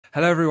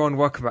Hello, everyone.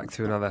 Welcome back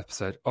to another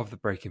episode of the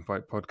Breaking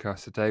Point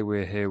podcast. Today,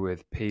 we're here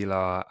with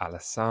Pilar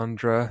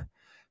Alessandra.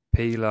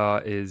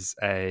 Pilar is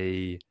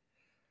a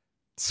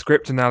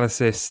script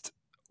analyst,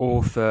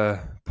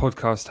 author,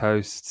 podcast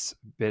host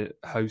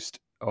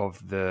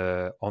of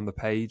the On the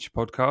Page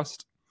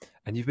podcast.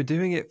 And you've been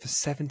doing it for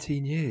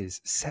 17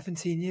 years.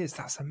 17 years.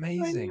 That's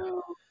amazing.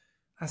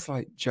 That's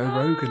like Joe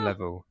Rogan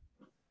level.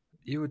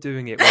 You were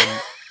doing it when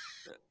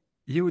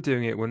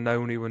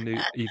no one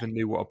even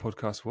knew what a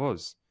podcast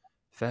was.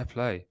 Fair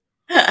play.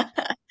 It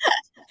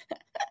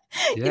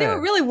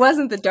really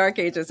wasn't the dark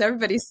ages.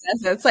 Everybody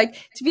says it. It's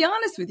like, to be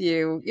honest with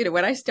you,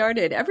 when I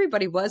started,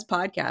 everybody was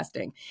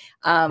podcasting.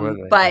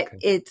 But okay.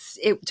 it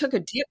took a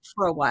dip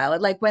for a while.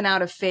 It went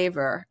out of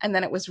favor and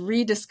then it was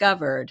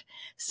rediscovered.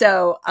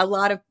 So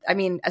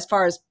as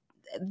far as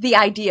the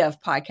idea of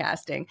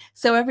podcasting,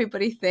 so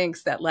everybody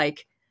thinks that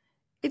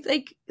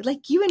it's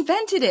like you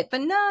invented it,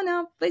 but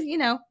no, but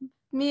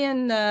me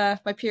and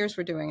my peers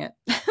were doing it.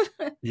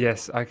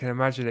 Yes, I can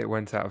imagine it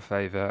went out of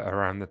favor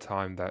around the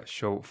time that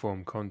short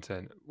form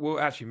content. Well,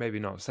 actually, maybe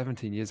not.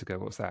 17 years ago.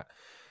 What's that?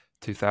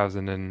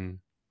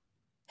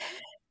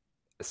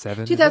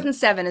 2007.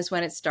 2007 is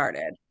when it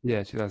started.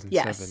 Yeah, 2007.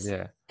 Yes.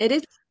 Yeah, It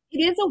is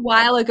a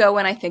while ago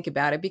when I think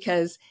about it,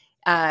 because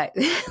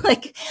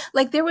like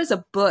there was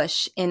a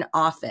Bush in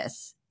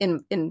office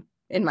in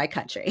my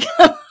country.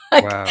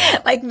 wow.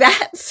 Like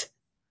that's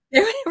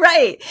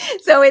right.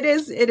 So it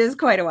is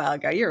quite a while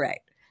ago. You're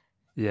right.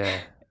 Yeah.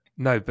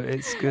 No, but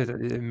it's good.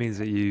 It means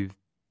that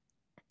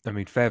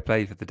fair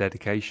play for the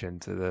dedication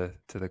to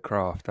the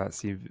craft. I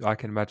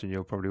can imagine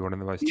you're probably one of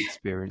the most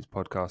experienced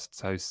podcast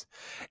hosts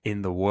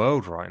in the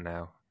world right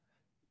now.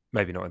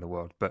 Maybe not in the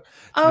world, but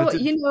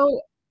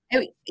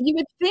you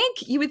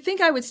would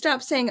think I would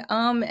stop saying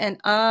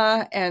and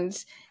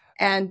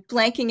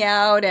blanking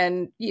out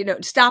and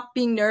stop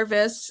being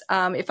nervous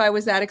if I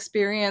was that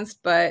experienced.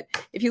 But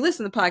if you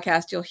listen to the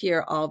podcast, you'll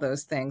hear all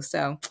those things.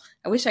 So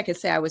I wish I could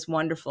say I was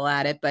wonderful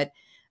at it, but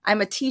I'm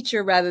a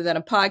teacher rather than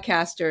a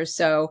podcaster.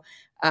 So,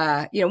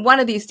 one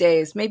of these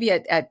days, maybe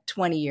at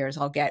 20 years,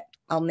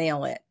 I'll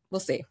nail it. We'll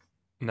see.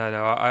 No,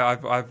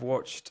 I've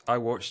watched a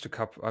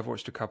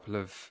couple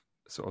of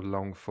sort of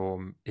long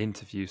form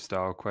interview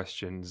style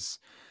questions,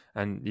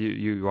 and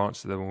you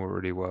answer them all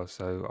really well.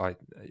 So I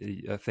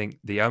think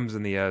the ums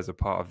and the ers are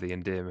part of the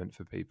endearment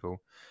for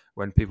people.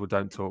 When people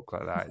don't talk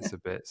like that, it's a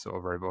bit sort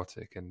of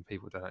robotic, and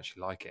people don't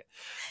actually like it.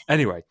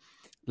 Anyway,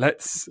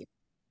 let's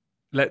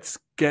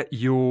get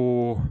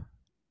your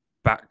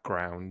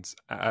background,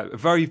 a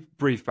very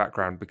brief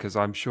background, because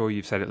I'm sure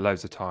you've said it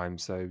loads of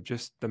times. So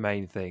just the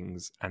main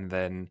things, and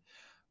then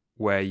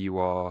where you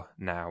are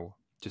now,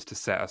 just to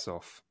set us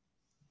off.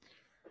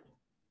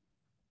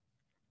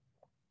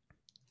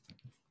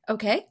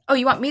 Okay. Oh,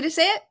 you want me to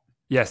say it?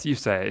 Yes, you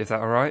say it. Is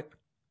that all right?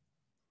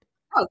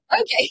 Oh,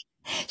 okay.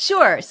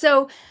 Sure.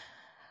 So,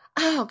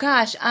 oh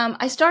gosh,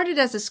 I started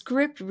as a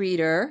script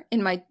reader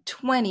in my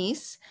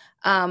 20s.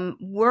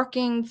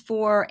 Working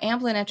for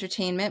Amblin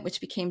Entertainment, which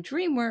became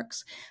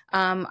DreamWorks.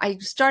 I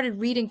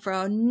started reading for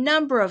a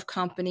number of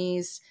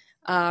companies,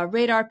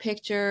 Radar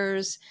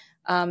Pictures,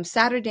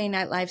 Saturday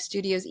Night Live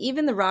Studios,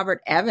 even the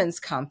Robert Evans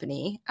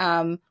Company,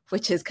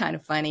 which is kind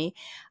of funny.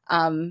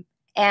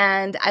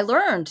 And I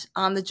learned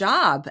on the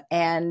job.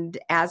 And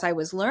as I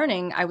was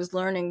learning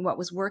what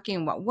was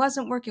working, what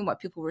wasn't working, what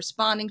people were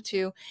responding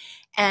to.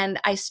 And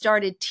I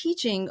started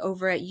teaching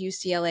over at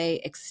UCLA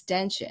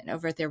Extension,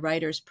 over at their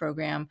writers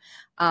program,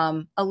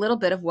 a little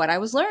bit of what I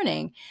was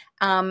learning.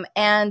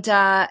 And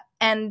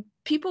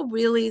people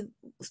really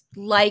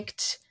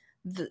liked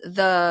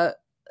the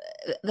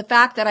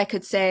fact that I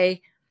could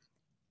say,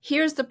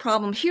 here's the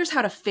problem, here's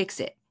how to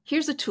fix it.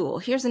 Here's a tool.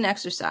 Here's an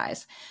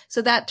exercise.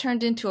 So that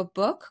turned into a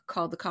book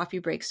called The Coffee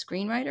Break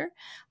Screenwriter.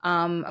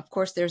 Of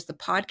course, there's the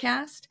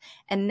podcast.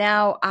 And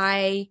now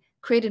I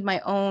created my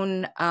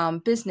own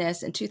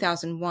business in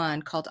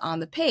 2001 called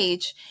On the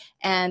Page.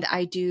 And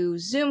I do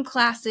Zoom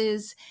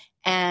classes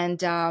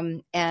and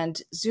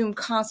Zoom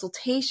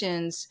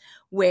consultations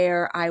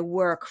where I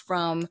work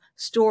from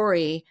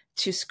story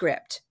to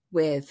script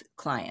with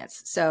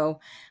clients. So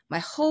my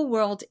whole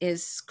world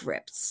is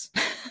scripts.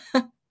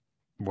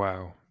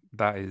 Wow.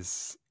 That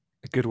is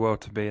a good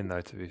world to be in, though,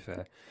 to be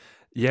fair.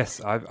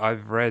 Yes,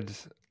 I've read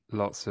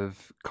lots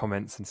of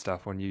comments and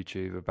stuff on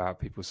YouTube about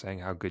people saying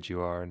how good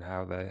you are and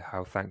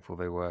how thankful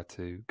they were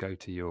to go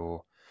to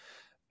your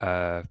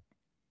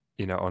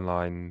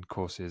online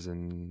courses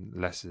and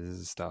lessons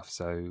and stuff.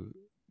 So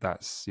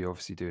you're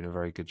obviously doing a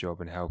very good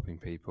job in helping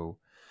people.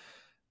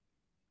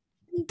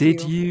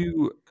 Did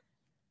you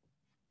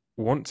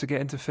want to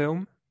get into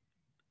film?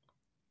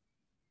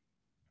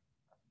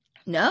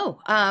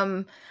 No.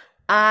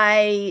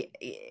 I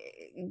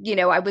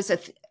was a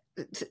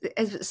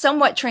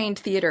somewhat trained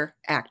theater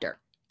actor.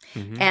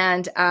 Mm-hmm.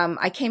 And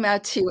I came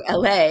out to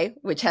LA,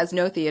 which has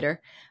no theater,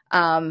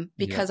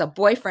 because a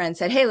boyfriend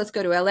said, hey, let's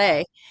go to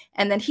LA.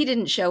 And then he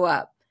didn't show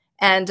up.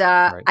 And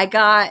right. I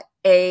got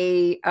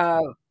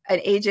an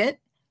agent.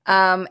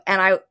 And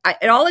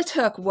all it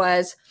took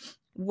was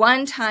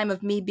one time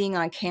of me being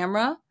on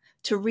camera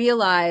to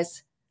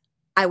realize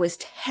I was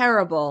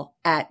terrible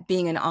at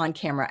being an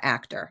on-camera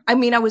actor. I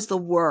mean, I was the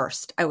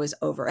worst. I was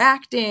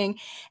overacting,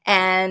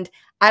 and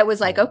I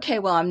was like, okay,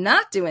 well, I'm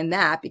not doing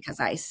that because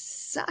I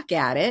suck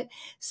at it.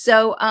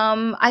 So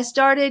I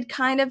started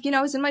kind of,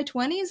 I was in my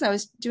 20s. I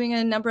was doing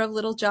a number of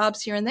little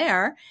jobs here and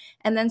there.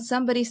 And then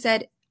somebody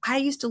said, I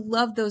used to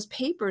love those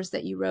papers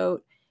that you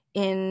wrote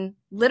in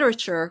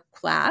literature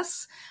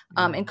class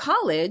in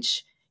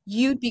college.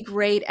 You'd be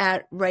great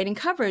at writing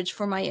coverage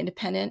for my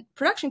independent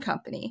production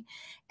company.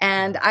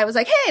 And I was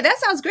like, hey, that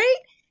sounds great.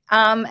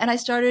 And I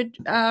started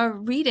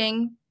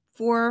reading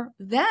for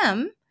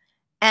them.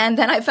 And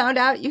then I found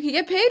out you could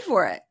get paid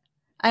for it.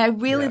 I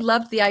really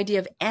loved the idea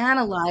of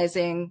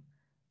analyzing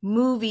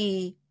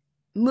movie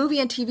and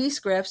TV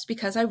scripts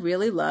because I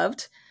really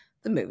loved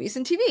the movies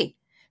and TV.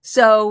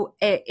 So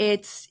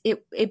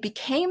it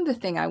became the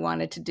thing I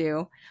wanted to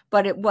do,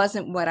 but it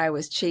wasn't what I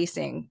was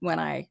chasing when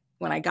I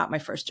got my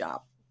first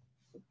job.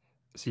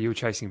 So you were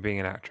chasing being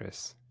an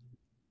actress?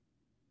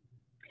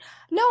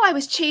 No, I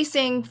was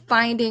chasing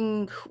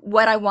finding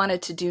what I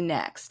wanted to do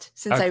next,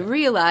 since I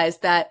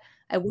realized that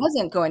I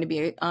wasn't going to be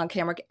an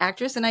on-camera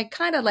actress, and I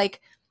kind of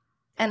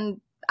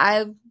and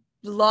I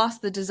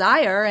lost the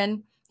desire.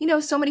 And,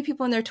 so many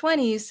people in their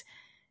 20s,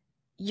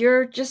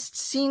 you're just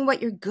seeing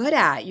what you're good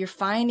at. You're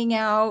finding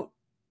out,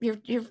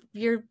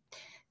 you're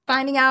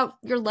finding out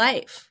your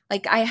life.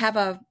 Like, I have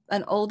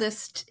an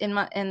oldest in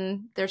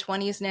their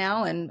 20s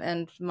now,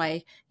 and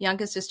my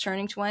youngest is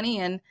turning 20.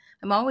 And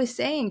I'm always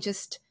saying,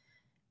 just,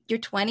 your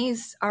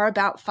 20s are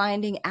about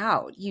finding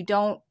out. You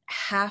don't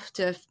have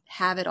to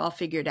have it all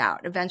figured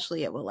out.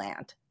 Eventually it will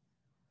land.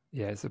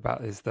 Yeah, it's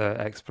the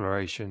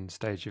exploration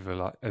stage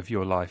of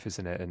your life,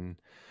 isn't it? And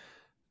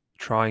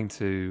trying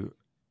to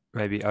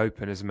maybe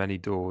open as many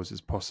doors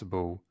as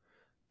possible,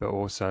 but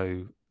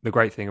also the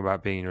great thing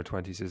about being in your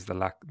 20s is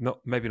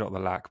maybe not the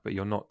lack, but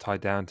you're not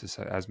tied down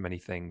to as many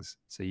things.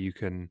 So you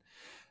can,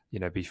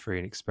 be free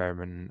and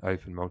experiment and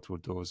open multiple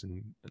doors.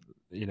 And,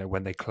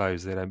 when they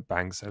close, they don't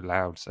bang so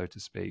loud, so to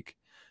speak.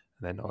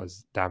 And they're not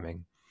as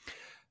damning.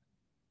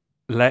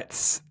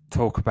 Let's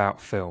talk about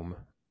film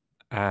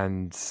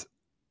and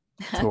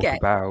talk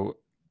about...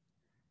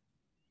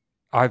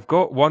 I've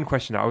got one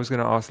question that I was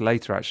going to ask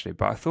later, actually,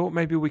 but I thought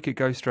maybe we could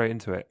go straight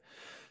into it.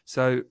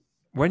 So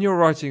when you're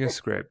writing a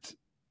script,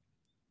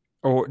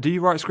 or do you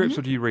write scripts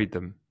or do you read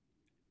them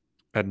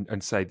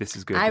and say, this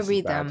is good, I this read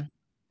is bad? them.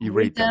 You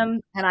read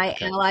them and I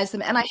analyze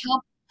them, and I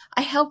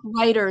help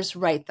writers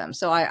write them.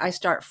 So I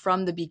start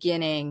from the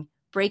beginning,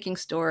 breaking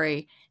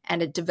story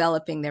and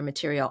developing their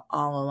material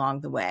all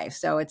along the way.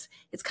 So it's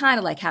kind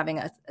of like having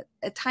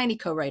a tiny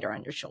co-writer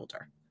on your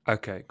shoulder.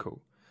 Okay,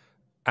 cool.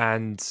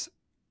 And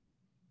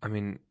I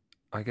mean,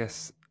 I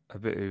guess a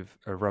bit of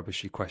a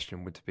rubbishy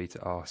question would be to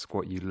ask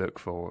what you look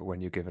for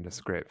when you're given a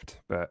script,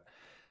 but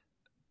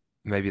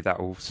maybe that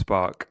will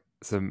spark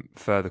some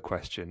further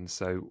questions.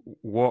 So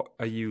what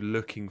are you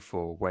looking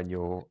for when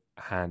you're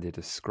handed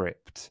a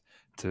script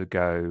to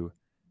go,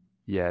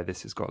 yeah,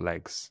 this has got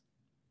legs?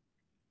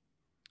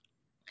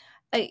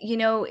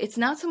 It's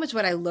not so much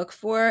what I look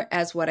for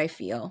as what I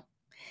feel.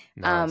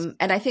 Nice.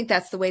 And I think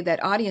that's the way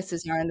that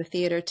audiences are in the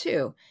theater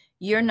too.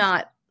 You're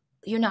not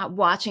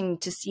watching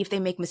to see if they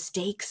make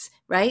mistakes,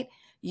 right?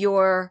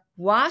 You're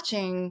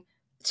watching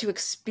to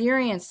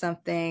experience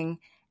something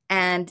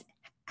and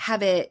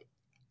have it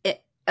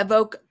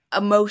evoke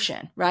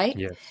emotion, right?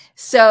 Yes.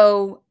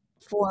 So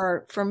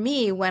for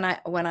me, when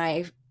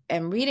I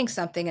am reading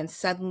something and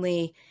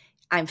suddenly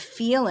I'm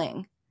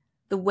feeling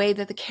the way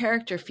that the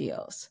character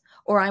feels,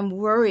 or I'm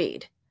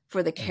worried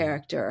for the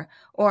character,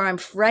 or I'm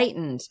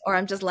frightened, or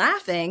I'm just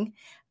laughing,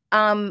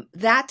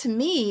 that to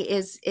me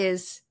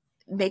is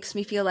makes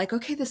me feel like,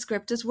 okay, the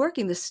script is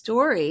working. The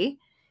story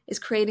is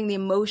creating the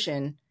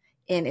emotion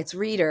in its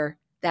reader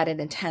that it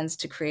intends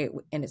to create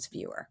in its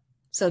viewer.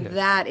 So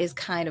that is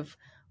kind of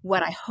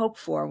what I hope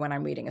for when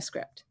I'm reading a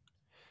script.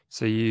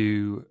 So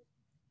you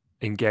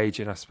engage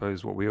in, I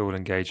suppose, what we all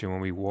engage in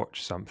when we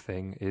watch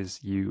something is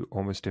you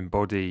almost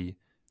embody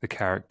the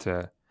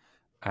character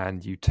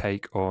and you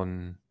take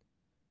on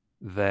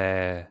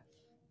their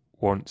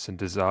wants and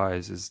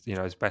desires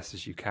as best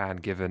as you can,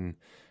 given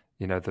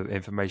the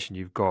information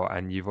you've got,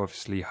 and you've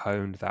obviously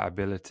honed that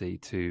ability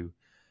to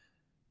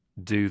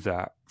do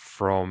that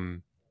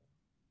from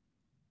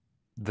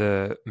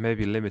the,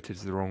 maybe limited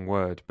is the wrong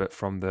word, but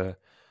from the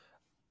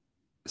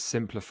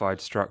simplified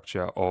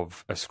structure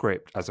of a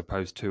script as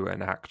opposed to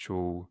an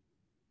actual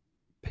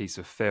piece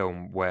of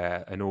film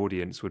where an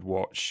audience would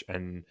watch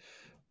and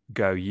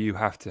go, you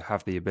have to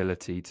have the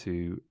ability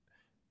to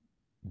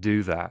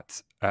do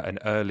that at an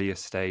earlier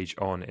stage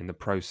on in the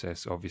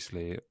process,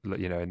 obviously,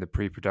 in the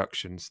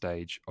pre-production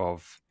stage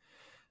of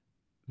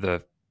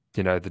the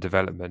the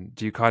development.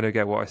 Do you kind of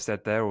get what I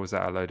said there, or was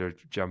that a load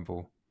of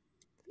jumble?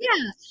 Yeah.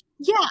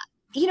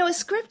 A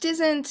script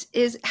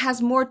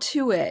has more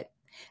to it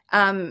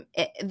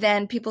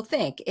than people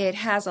think. It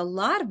has a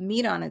lot of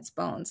meat on its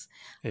bones.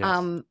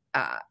 Yes.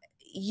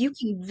 You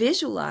can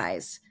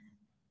visualize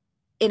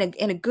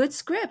in a good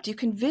script, you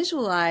can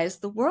visualize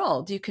the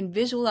world. You can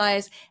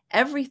visualize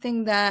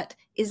everything that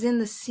is in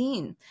the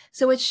scene.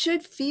 So it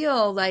should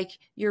feel like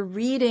you're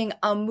reading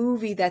a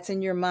movie that's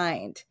in your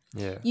mind.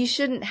 Yeah. You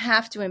shouldn't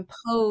have to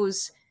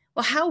impose,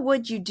 well, how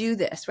would you do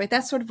this, right?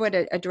 That's sort of what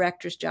a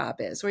director's job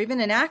is, or even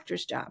an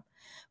actor's job.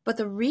 But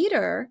the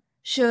reader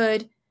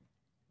should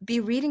be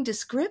reading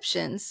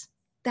descriptions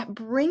that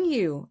bring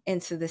you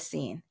into the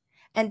scene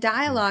and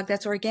dialogue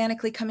that's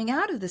organically coming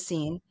out of the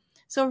scene.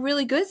 So a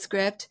really good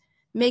script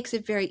makes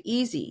it very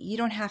easy. You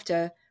don't have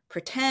to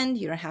pretend,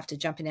 you don't have to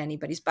jump into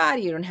anybody's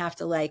body, you don't have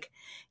to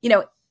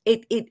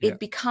it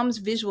becomes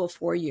visual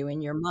for you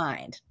in your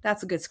mind.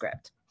 That's a good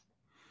script.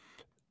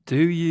 Do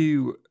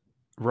you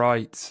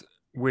write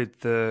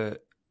with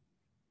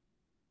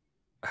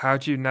how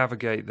do you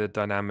navigate the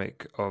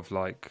dynamic of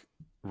like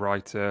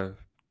writer,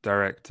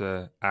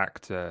 director,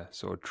 actor,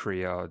 sort of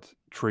triad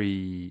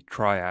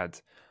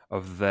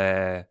of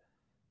their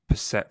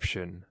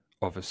perception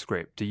of a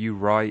script? Do you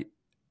write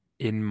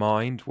in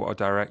mind what a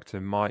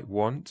director might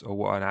want or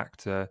what an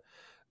actor,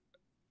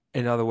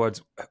 in other words,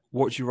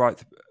 what do you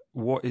write?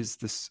 What is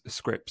the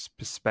script's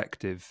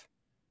perspective?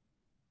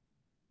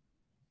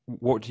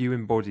 What do you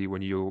embody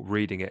when you're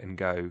reading it and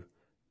go,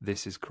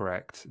 this is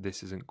correct,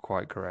 this isn't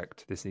quite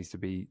correct, this needs to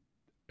be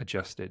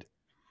adjusted?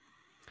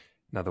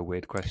 Another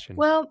weird question.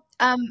 Well,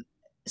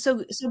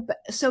 so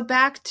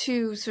back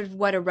to sort of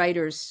what a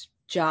writer's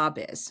job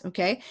is.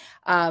 Okay.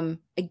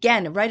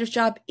 Again, a writer's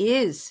job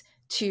is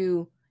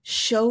to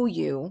show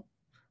you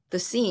the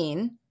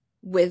scene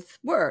with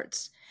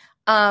words.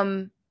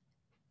 The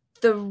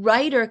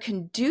writer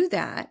can do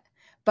that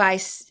by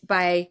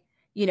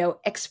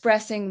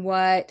expressing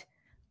what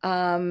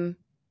a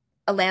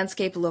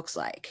landscape looks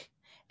like,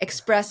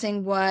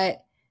 expressing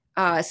what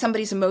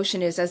somebody's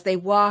emotion is as they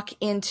walk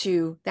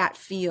into that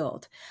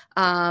field,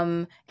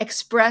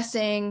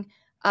 expressing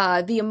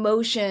the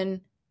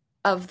emotion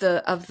of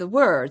the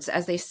words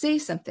as they say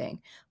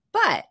something.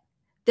 But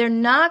they're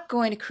not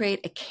going to create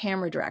a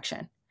camera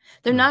direction.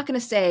 They're not going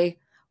to say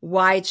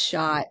wide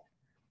shot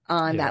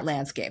on that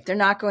landscape. They're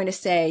not going to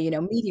say,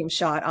 medium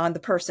shot on the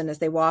person as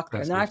they walk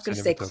there. They're not going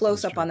to say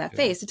close up on that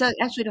face. It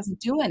actually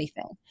doesn't do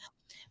anything.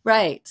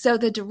 Right. So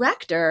the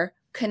director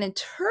can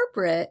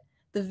interpret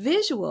the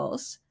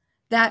visuals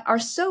that are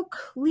so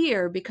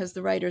clear because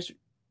the writer's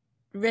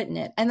written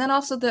it. And then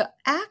also the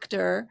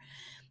actor,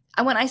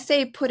 when I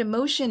say put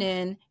emotion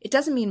in, it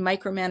doesn't mean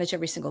micromanage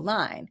every single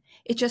line.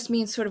 It just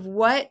means sort of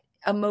what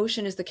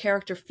emotion is the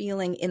character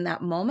feeling in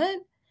that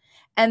moment.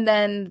 And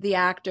then the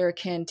actor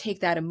can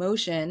take that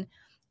emotion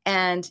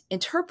and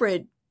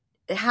interpret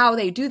how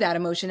they do that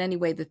emotion any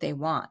way that they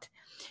want.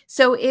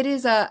 So it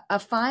is a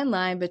fine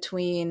line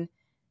between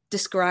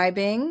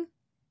describing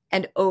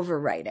and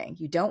overwriting.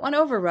 You don't want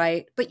to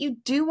overwrite, but you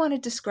do want to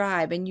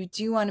describe and you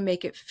do want to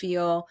make it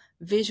feel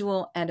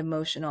visual and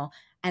emotional.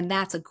 And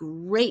that's a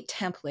great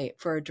template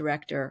for a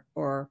director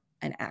or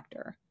an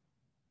actor.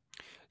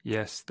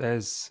 Yes, I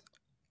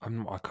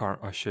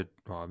should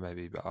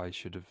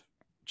have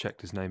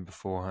checked his name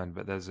beforehand,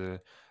 but there's a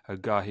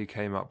guy who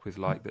came up with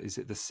is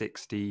it the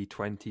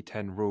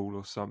 60-20-10 rule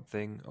or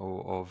something,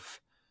 or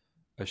of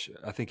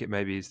I think it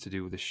maybe is to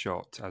do with a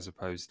shot as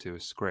opposed to a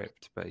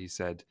script, but he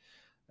said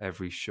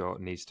every shot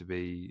needs to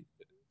be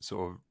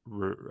sort of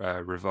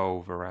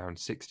revolve around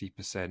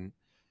 60%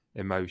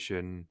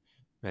 emotion,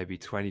 maybe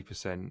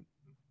 20%,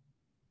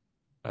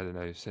 I don't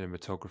know,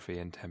 cinematography,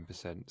 and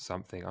 10%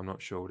 something. I'm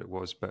not sure what it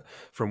was, but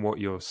from what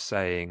you're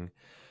saying,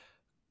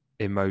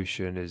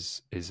 emotion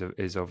is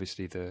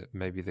obviously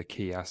maybe the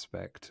key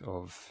aspect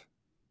of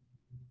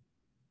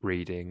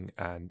reading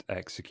and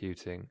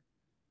executing.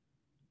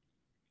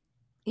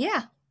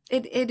 Yeah,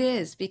 it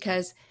is,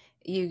 because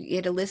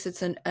it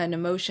elicits an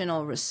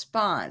emotional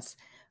response.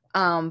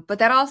 But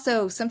that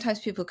also, sometimes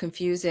people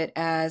confuse it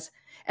as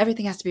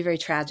everything has to be very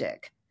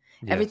tragic.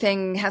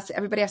 Yes.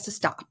 Everybody has to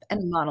stop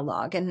and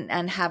monologue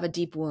and have a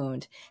deep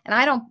wound. And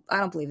I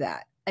don't believe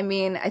that. I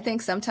mean, I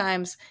think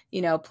sometimes,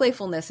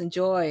 playfulness and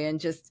joy and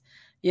just,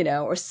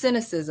 or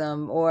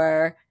cynicism,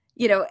 or,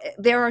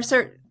 there are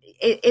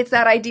it's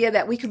that idea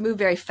that we could move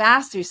very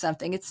fast through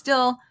something. It's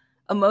still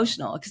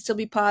emotional. It could still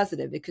be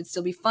positive. It could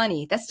still be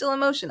funny. That's still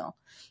emotional,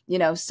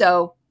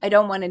 so I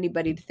don't want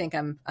anybody to think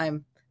I'm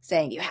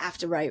saying you have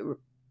to write,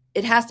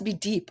 it has to be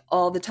deep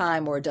all the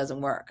time or it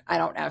doesn't work. I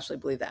don't actually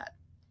believe that.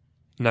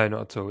 No,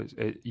 not at all.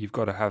 You've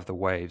got to have the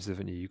waves,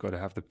 haven't you? You've got to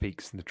have the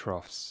peaks and the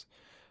troughs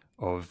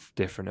of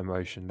different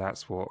emotion.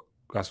 That's what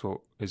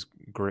is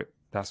grip.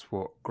 That's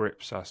what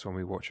grips us when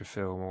we watch a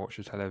film or watch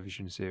a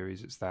television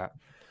series. It's that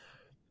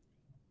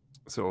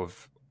sort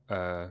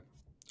of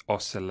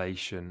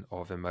oscillation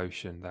of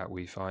emotion that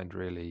we find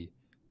really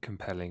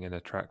compelling and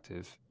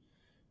attractive.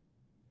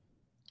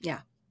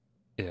 Yeah.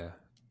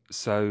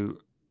 So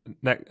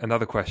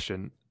another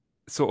question,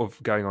 sort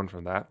of going on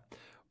from that,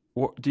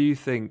 what do you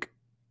think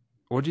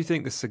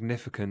the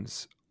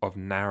significance of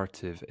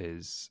narrative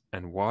is,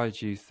 and why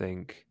do you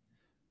think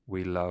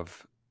we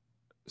love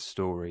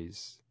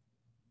stories?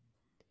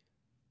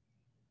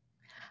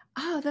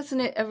 Oh, that's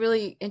a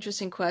really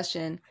interesting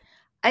question.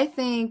 I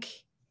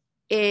think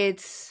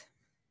it's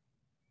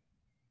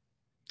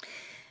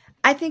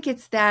I think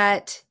it's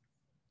that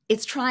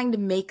it's trying to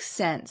make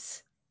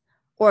sense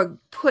or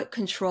put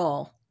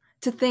control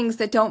to things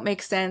that don't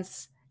make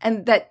sense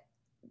and that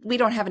we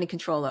don't have any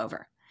control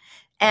over.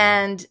 Mm.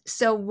 And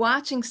so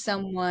watching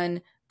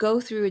someone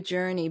go through a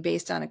journey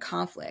based on a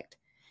conflict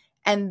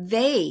and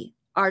they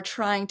are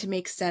trying to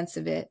make sense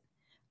of it,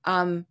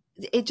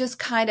 it just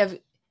kind of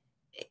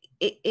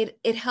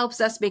it helps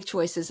us make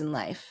choices in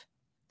life.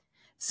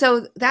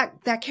 So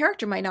that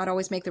character might not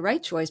always make the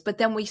right choice, but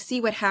then we see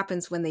what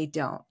happens when they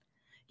don't.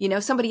 You know,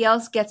 somebody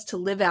else gets to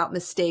live out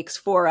mistakes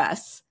for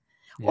us.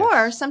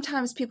 Or Yes.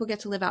 sometimes people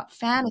get to live out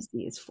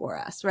fantasies for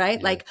us, right?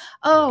 Yeah. Like, Yeah.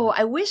 oh,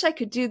 I wish I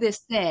could do this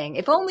thing.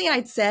 If only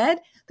I'd said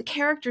the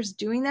character's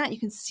doing that, you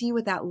can see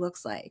what that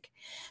looks like.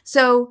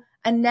 So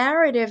a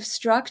narrative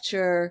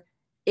structure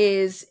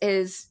is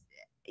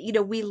you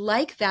know, we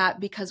like that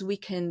because we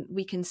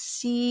can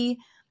see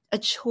a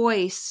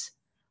choice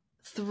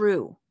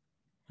through.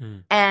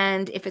 Mm.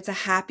 And if it's a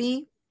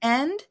happy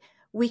end,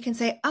 we can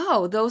say,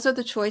 oh, those are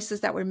the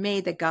choices that were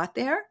made that got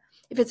there.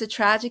 If it's a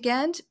tragic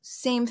end,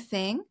 same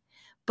thing.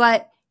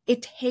 But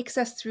it takes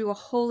us through a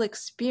whole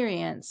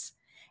experience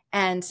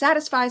and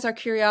satisfies our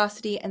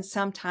curiosity and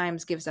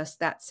sometimes gives us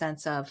that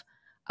sense of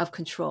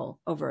control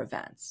over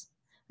events.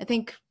 I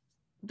think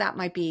that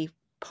might be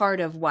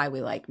part of why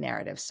we like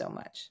narratives so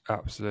much.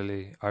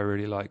 Absolutely. I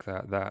really like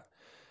that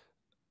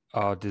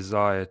our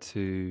desire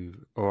to,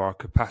 or our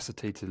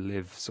capacity to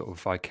live sort of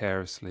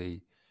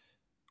vicariously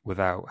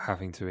without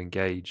having to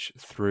engage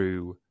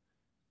through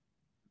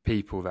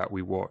people that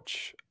we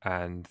watch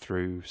and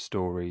through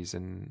stories,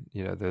 and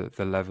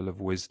the level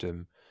of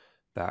wisdom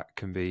that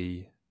can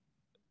be.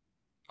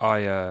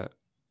 I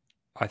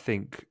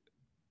think,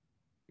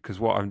 because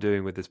what I'm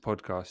doing with this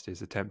podcast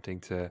is attempting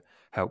to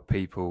help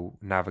people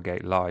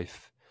navigate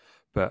life.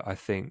 But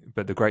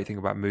the great thing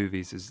about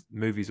movies is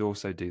movies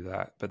also do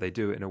that, but they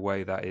do it in a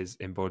way that is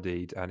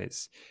embodied and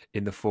it's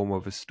in the form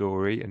of a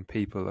story, and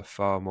people are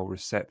far more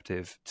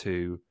receptive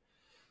to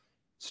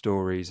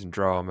stories and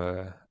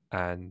drama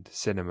and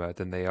cinema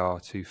than they are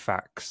to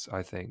facts.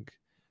 I think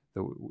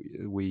that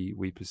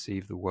we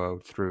perceive the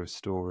world through a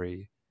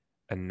story,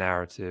 and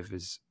narrative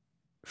is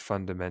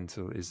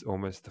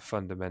almost the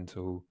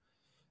fundamental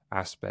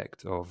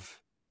aspect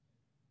of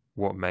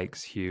what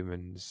makes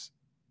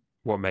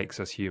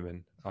us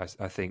human. I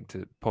think,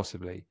 to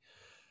possibly.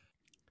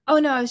 Oh,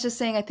 no, I was just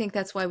saying, I think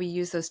that's why we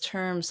use those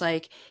terms.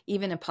 Like,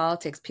 even in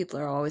politics, people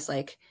are always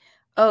like,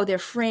 oh, they're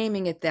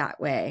framing it that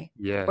way,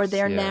 or Yes,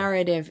 their yeah.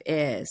 narrative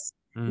is,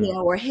 Mm,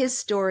 or his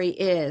story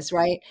is,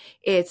 right?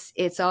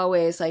 It's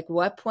always like,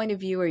 what point of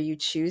view are you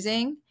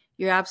choosing?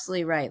 You're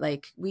absolutely right.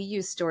 Like, we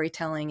use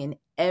storytelling in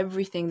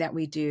everything that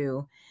we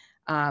do,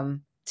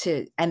 and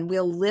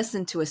we'll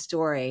listen to a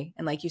story.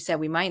 And like you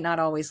said, we might not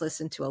always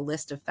listen to a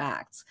list of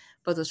facts,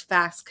 but those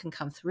facts can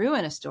come through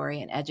in a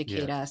story and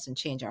educate yes, us and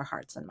change our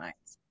hearts and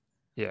minds.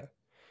 yeah.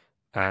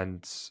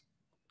 And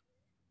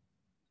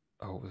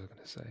what was I going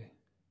to say?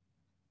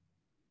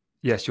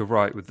 Yes, you're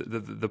right with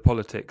the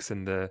politics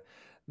and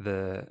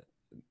the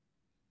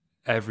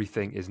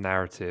everything is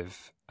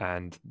narrative,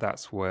 and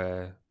that's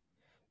where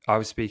I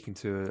was speaking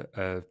to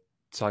a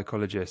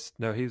psychologist.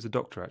 No, he was a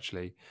doctor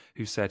actually,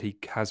 who said he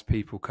has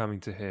people coming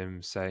to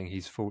him saying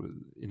he's full.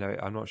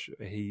 I'm not sure,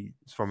 he's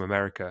from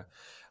America,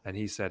 and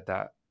he said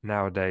that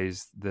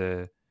nowadays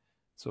the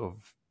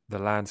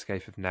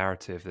landscape of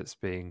narrative that's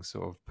being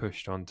sort of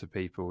pushed onto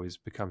people has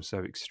become so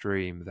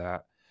extreme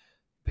that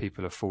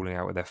people are falling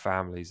out with their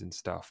families and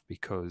stuff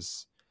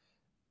because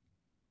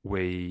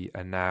we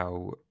are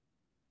now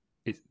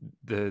it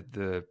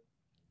the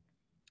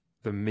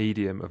the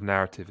medium of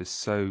narrative is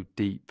so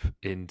deep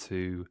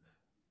into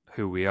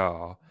who we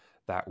are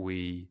that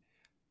we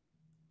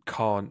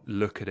can't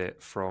look at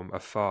it from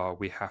afar.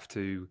 We have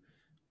to,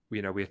 we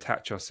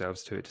attach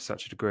ourselves to it to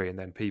such a degree, and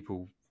then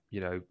people,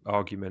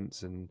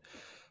 arguments and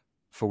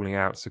falling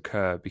outs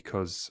occur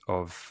because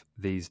of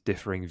these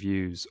differing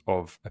views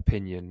of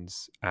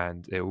opinions,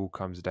 and it all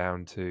comes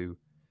down to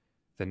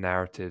the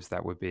narratives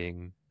that we're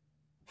being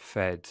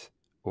fed,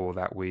 or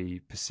that we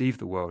perceive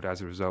the world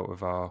as a result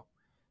of our,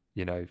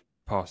 you know,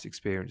 past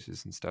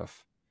experiences and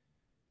stuff.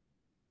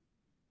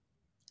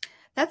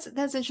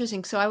 That's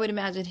interesting. So I would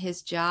imagine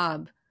his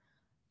job.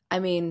 I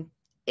mean,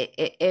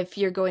 if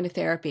you're going to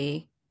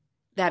therapy,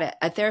 that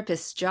a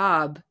therapist's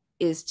job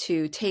is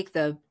to take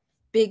the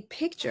big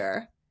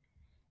picture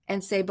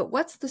and say, but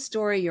what's the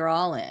story you're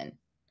all in,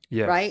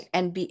 right? Yes.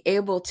 And be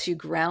able to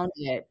ground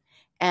it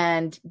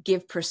and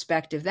give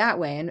perspective that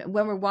way. And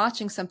when we're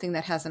watching something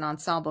that has an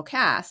ensemble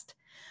cast,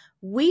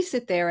 we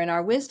sit there in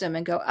our wisdom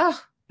and go,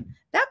 oh,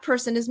 that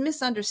person is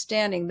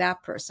misunderstanding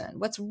that person.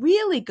 What's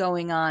really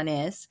going on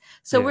is,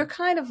 so Yeah. we're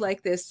kind of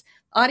like this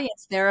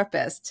audience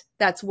therapist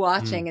that's Mm.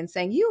 watching and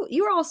saying,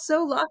 you are all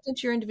so locked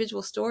into your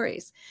individual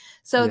stories.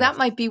 So that Yes.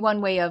 might be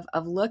one way of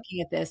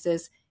looking at this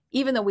is,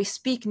 even though we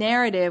speak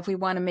narrative, we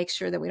want to make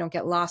sure that we don't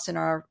get lost in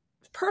our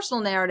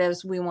personal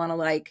narratives. We want to,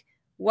 like,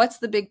 what's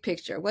the big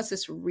picture? What's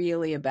this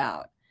really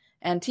about?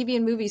 And TV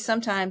and movies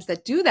sometimes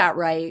that do that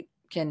right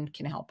can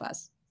help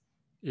us.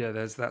 Yeah,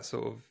 there's that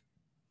sort of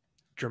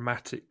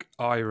dramatic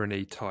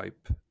irony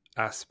type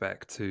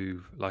aspect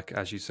to, like,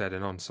 as you said,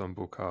 an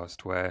ensemble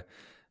cast where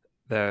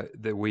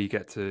that we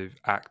get to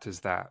act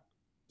as that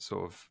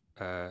sort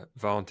of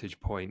vantage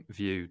point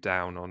view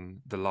down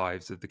on the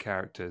lives of the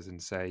characters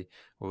and say,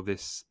 well,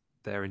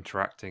 they're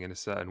interacting in a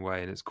certain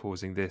way and it's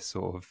causing this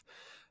sort of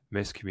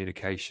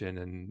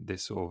miscommunication and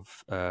this sort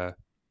of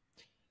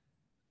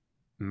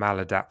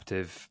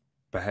maladaptive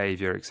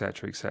behavior,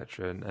 etc.,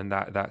 etc. And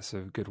that's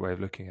a good way of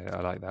looking at it.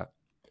 I like that.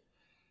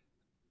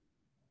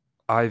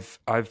 I've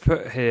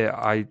put here,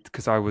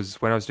 because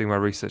when I was doing my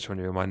research on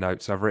you in my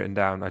notes, I've written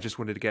down, I just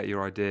wanted to get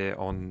your idea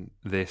on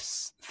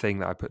this thing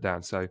that I put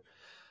down. So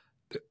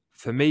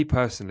for me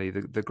personally,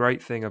 the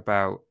great thing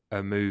about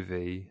a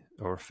movie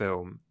or a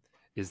film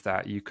is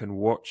that you can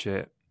watch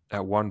it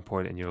at one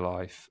point in your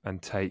life and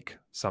take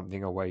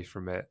something away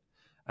from it,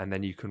 and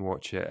then you can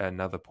watch it at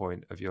another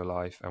point of your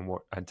life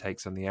and take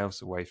something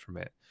else away from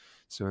it.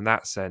 So in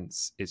that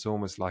sense, it's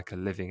almost like a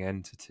living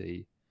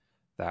entity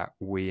that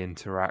we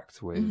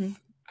interact with,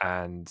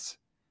 and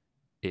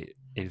it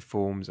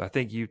informs. I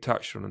think you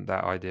touched on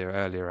that idea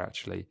earlier,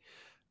 actually,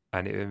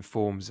 and it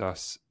informs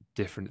us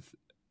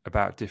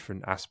about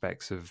different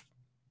aspects of,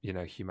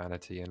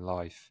 humanity and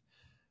life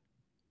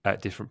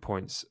at different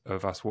points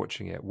of us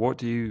watching it. What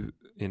do you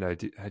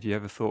have you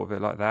ever thought of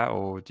it like that,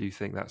 or do you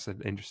think that's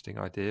an interesting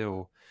idea,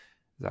 or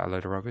is that a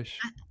load of rubbish?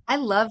 I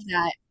love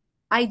that.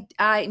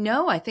 I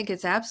know, I think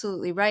it's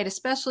absolutely right,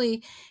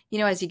 especially,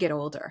 as you get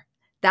older.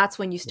 That's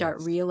when you start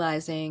Yes.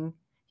 realizing,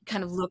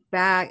 kind of look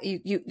back,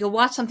 you'll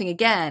watch something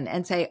again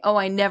and say, oh,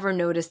 I never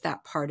noticed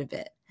that part of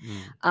it.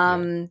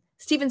 Yeah.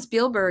 Steven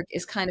Spielberg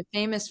is kind of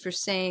famous for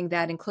saying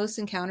that in Close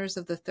Encounters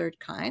of the Third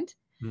Kind,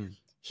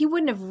 he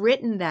wouldn't have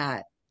written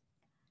that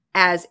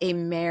as a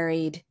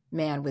married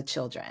man with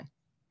children.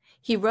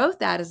 He wrote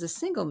that as a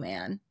single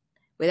man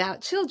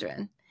without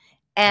children.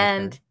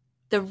 And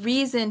the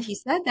reason he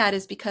said that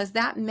is because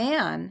that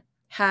man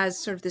has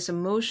sort of this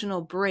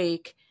emotional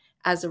break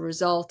as a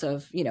result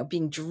of,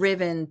 being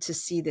driven to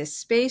see this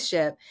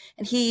spaceship.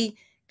 And he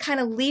kind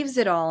of leaves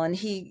it all, and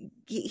he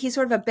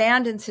sort of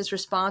abandons his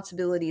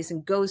responsibilities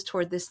and goes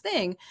toward this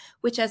thing,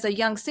 which as a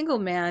young single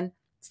man,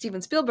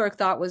 Steven Spielberg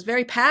thought was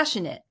very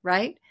passionate,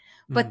 right?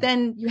 But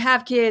then you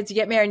have kids, you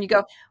get married, and you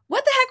go,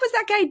 what the heck was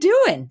that guy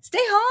doing? Stay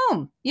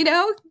home,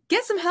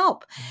 get some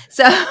help.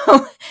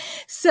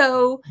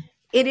 So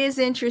it is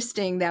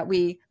interesting that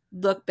we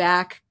look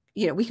back,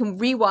 we can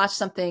rewatch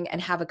something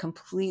and have a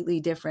completely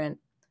different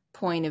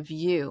point of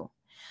view.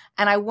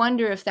 And I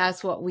wonder if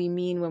that's what we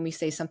mean when we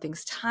say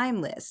something's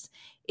timeless.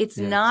 It's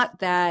not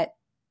that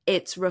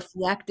it's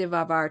reflective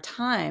of our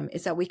time.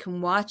 It's that we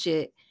can watch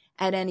it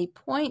at any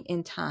point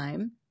in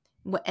time,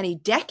 any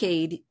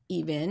decade,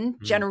 even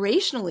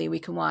generationally, we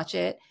can watch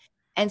it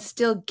and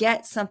still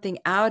get something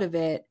out of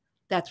it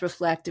that's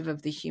reflective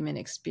of the human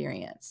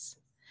experience.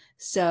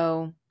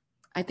 So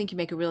I think you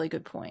make a really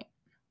good point.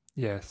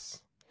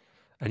 Yes.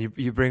 And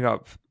you bring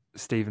up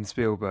Steven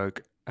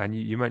Spielberg, and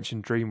you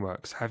mentioned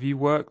DreamWorks. Have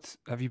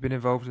you been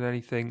involved in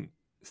anything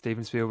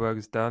Steven Spielberg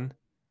has done?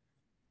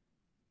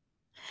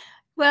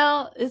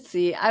 Well, let's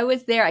see. I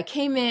was there. I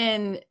came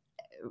in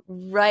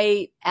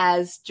right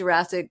after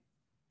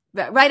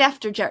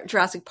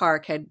Jurassic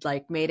Park had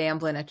made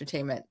Amblin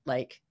Entertainment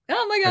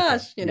oh my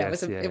gosh,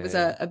 it was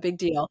a big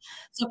deal.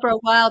 So for a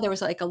while there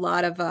was a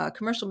lot of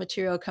commercial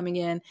material coming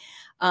in,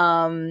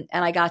 and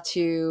I got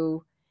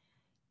to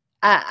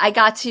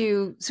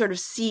sort of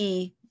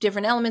see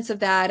different elements of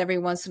that. Every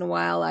once in a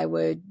while I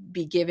would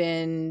be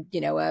given,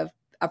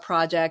 a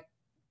project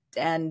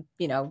and,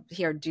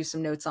 here, do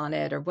some notes on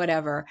it or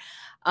whatever.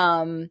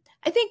 I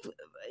think,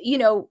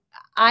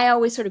 I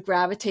always sort of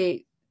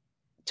gravitate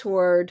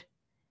toward,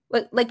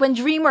 like when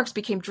DreamWorks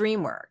became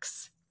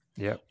DreamWorks,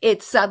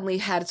 it suddenly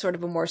had sort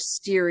of a more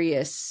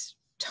serious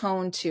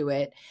tone to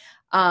it.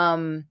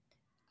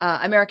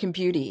 American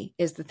Beauty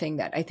is the thing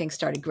that I think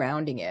started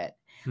grounding it.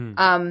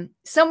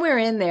 Somewhere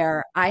in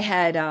there, I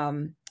had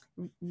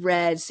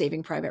read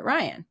Saving Private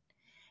Ryan,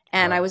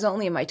 and I was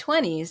only in my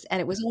 20s, and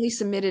it was only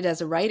submitted as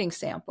a writing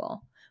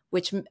sample,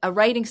 which a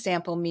writing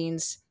sample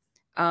means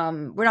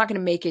we're not going to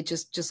make it,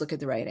 just look at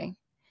the writing.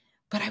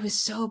 But I was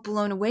so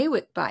blown away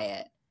by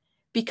it,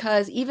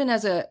 because even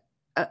as a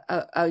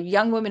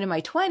young woman in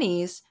my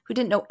 20s who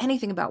didn't know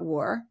anything about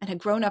war and had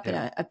grown up in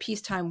a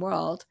peacetime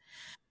world,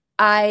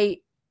 I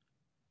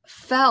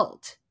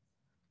felt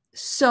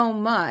so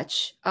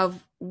much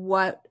of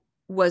what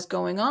was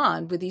going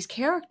on with these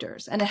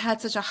characters. And it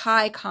had such a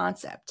high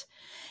concept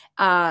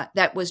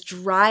that was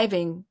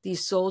driving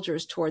these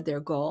soldiers toward their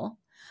goal.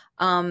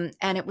 And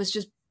it was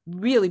just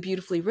really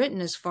beautifully written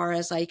as far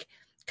as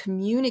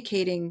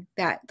communicating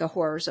the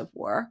horrors of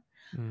war,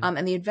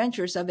 and the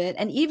adventures of it,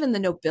 and even the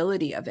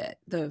nobility of it,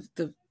 the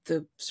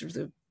sort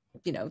of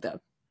the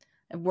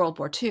World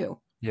War II.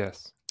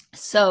 Yes.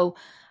 So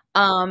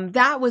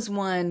that was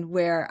one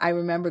where I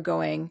remember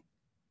going,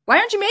 why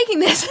aren't you making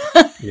this?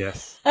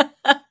 Yes.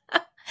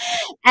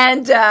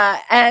 and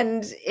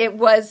it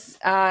was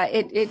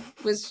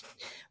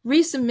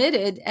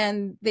resubmitted,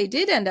 and they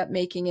did end up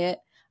making it.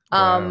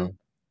 Wow.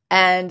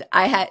 And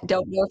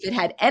don't know if it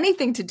had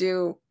anything to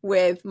do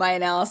with my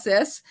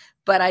analysis,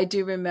 but I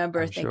do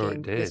remember I'm sure it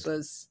thinking did.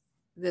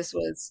 this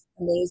was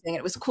amazing.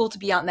 It was cool to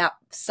be on that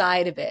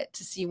side of it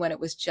to see when it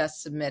was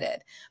just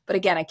submitted. But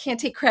again, I can't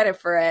take credit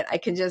for it. I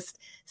can just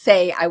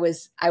say I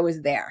was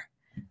there.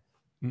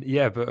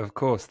 Yeah, but of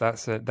course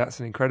that's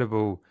an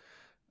incredible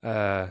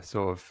sort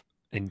of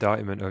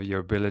indictment of your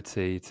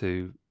ability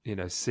to,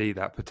 see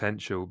that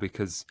potential,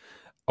 because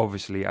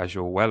obviously, as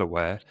you're well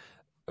aware,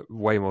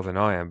 way more than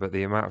I am, but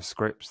the amount of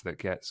scripts that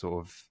get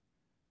sort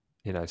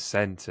of,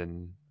 sent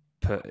and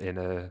put in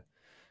a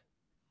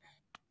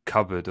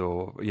cupboard,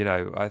 or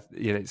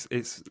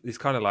it's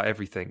kind of like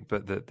everything,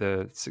 but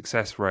the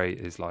success rate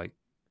is like,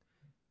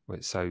 well,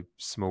 it's so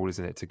small,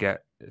 isn't it? To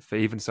get, for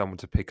even someone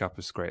to pick up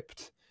a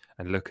script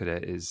and look at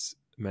it is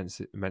meant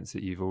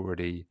that you've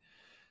already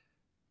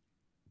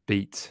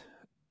beat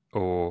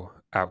or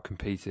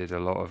outcompeted a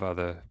lot of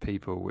other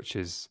people, which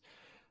is,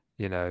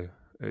 you know,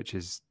 which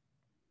is,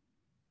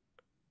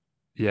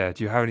 yeah.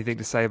 Do you have anything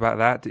to say about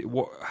that?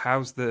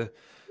 How's the,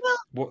 Well,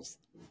 what's,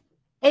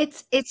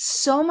 it's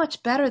so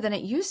much better than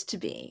it used to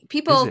be. is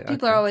People it?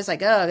 people are Okay. always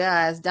like, "Oh,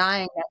 yeah, it's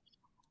dying."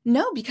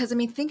 No, because I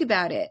mean, think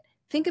about it.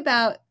 Think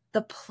about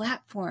the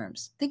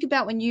platforms. Think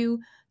about when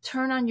you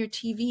turn on your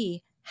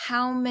TV,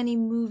 how many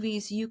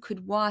movies you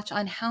could watch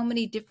on how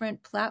many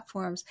different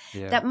platforms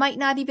Yeah. that might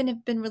not even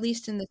have been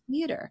released in the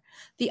theater.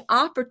 The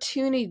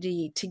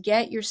opportunity to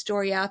get your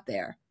story out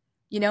there,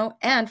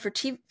 and for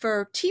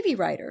TV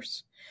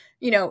writers,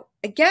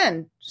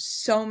 again,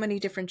 so many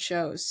different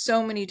shows,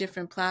 so many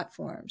different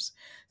platforms.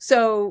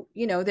 So,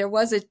 there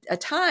was a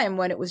time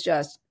when it was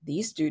just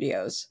these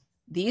studios,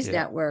 these Yeah.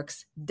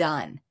 networks,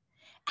 done.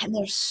 And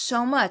there's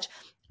so much.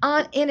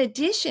 In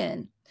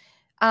addition,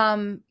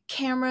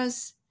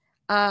 cameras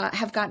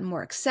have gotten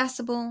more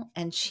accessible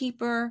and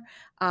cheaper.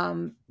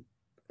 Um,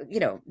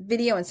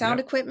 Video and sound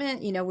Yep.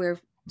 equipment.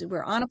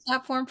 We're on a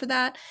platform for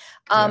that.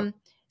 Yep. Um,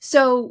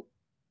 so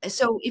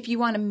so if you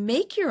want to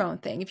make your own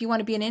thing, if you want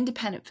to be an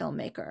independent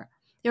filmmaker,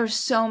 there are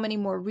so many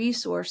more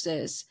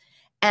resources,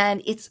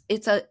 and it's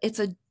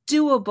a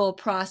doable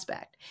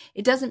prospect.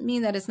 It doesn't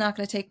mean that it's not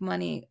going to take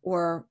money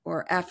or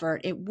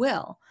effort. It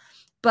will,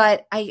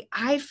 but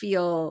I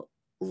feel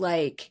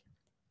like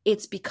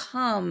it's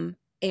become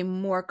a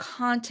more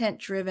content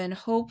driven,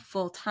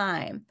 hopeful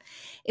time.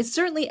 It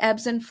certainly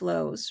ebbs and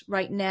flows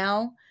right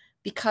now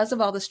because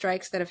of all the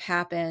strikes that have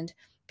happened.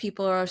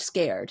 People are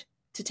scared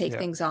to take Yep.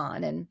 things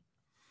on, and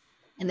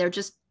they're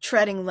just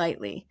treading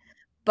lightly.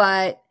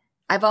 But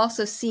I've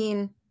also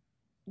seen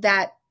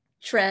that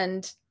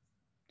trend,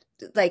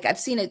 like I've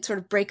seen it sort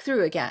of break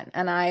through again.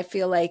 And I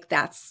feel like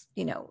that's,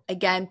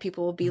 again,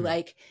 people will be Mm.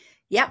 like,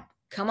 yep,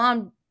 come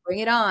on, bring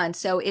it on.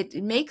 So it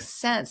makes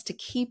sense to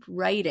keep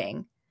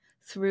writing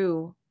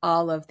through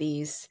all of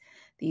these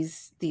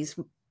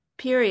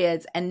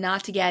periods, and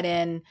not to get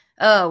in,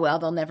 oh, well,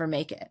 they'll never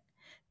make it.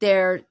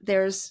 There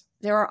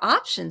are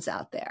options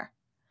out there.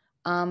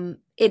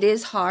 It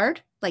is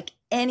hard, like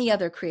any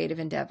other creative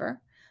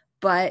endeavor,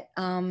 but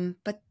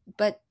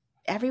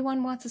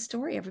everyone wants a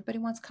story. Everybody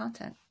wants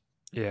content.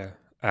 Yeah.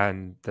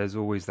 And there's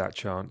always that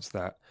chance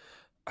that,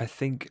 I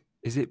think,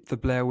 is it the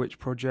Blair Witch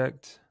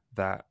Project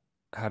that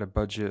had a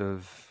budget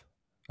of,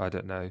 I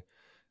don't know,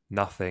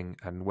 nothing,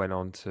 and went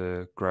on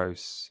to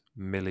gross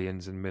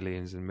millions and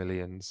millions and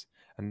millions?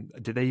 And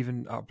did they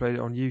even upload it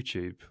on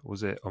YouTube?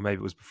 Was it, or maybe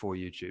it was before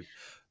YouTube?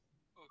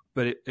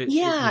 But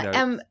Yeah,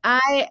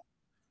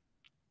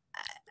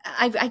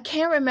 I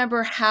can't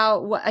remember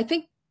how. I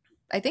think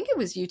it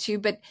was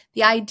YouTube, but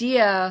the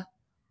idea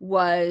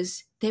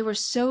was they were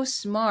so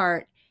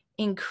smart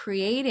in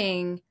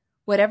creating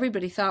what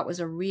everybody thought was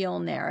a real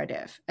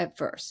narrative at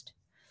first.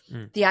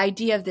 Mm. The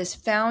idea of this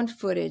found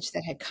footage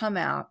that had come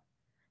out,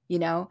 you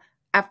know,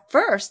 at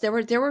first there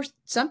were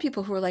some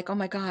people who were like, oh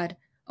my God,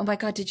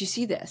 did you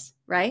see this?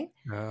 Right?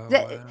 Oh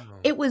That wow.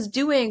 it was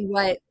doing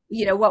what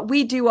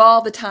we do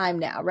all the time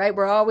now, right?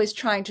 We're always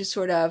trying to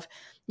sort of,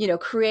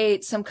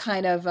 create some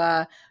kind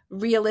of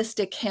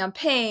realistic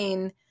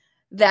campaign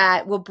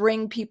that will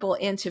bring people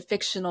into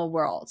fictional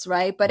worlds,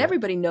 right? But Yeah.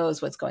 everybody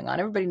knows what's going on.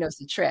 Everybody knows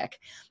the trick,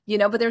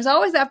 but there's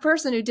always that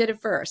person who did it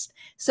first.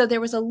 So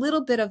there was a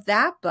little bit of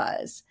that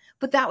buzz,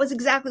 but that was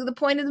exactly the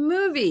point of the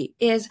movie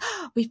is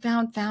we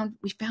found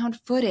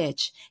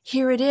footage.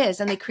 Here it is.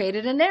 And they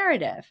created a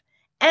narrative.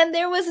 And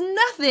there was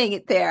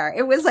nothing there.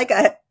 It was like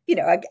a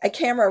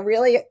camera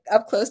really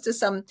up close to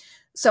some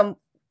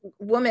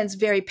woman's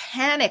very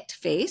panicked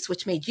face,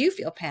 which made you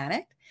feel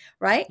panicked,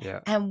 right?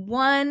 Yeah. And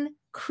one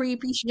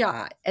creepy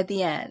shot at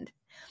the end.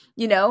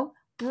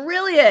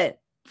 Brilliant,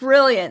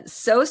 brilliant,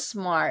 so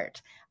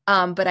smart.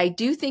 But I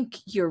do think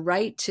you're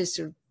right to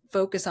sort of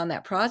focus on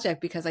that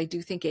project, because I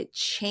do think it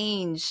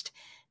changed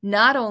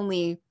not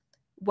only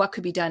what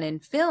could be done in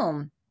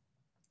film,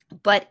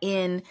 but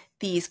in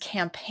these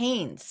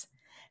campaigns,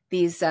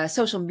 these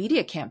social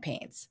media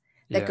campaigns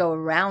that Yeah. go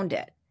around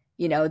it.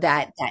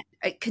 that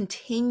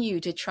continue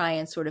to try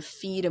and sort of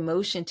feed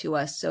emotion to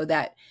us so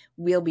that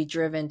we'll be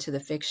driven to the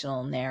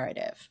fictional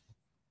narrative.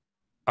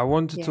 I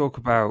want to Yeah. talk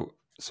about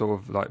sort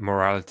of like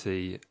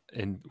morality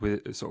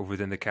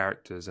within the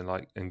characters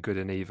and good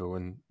and evil.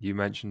 And you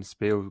mentioned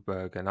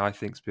Spielberg, and I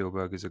think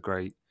Spielberg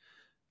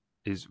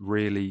is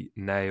really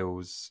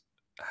nails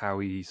how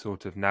he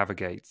sort of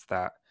navigates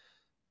that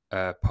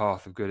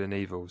path of good and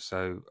evil.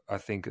 So I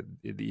think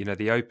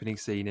the opening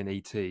scene in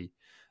E.T.,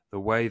 the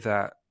way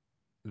that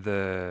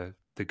the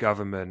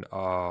government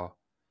are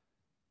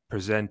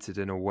presented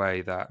in a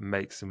way that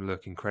makes them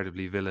look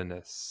incredibly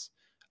villainous.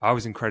 I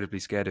was incredibly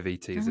scared of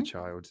E.T. as a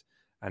child,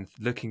 and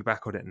looking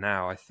back on it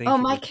now, I Oh, think it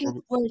my was kids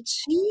were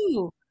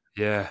too.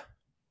 yeah,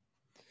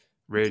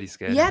 really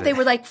scared Yeah, of they it.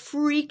 were like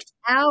freaked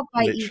out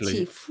by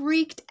Literally, ET,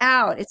 freaked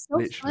out. It's so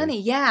literally.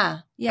 funny. Yeah,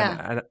 And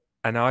yeah.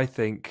 and I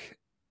think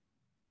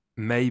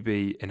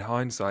maybe in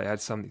hindsight it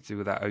had something to do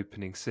with that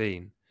opening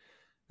scene,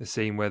 the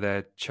scene where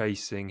they're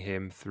chasing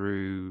him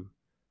through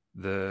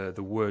the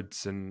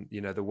woods, and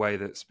the way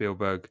that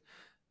Spielberg,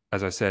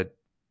 as I said,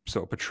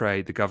 sort of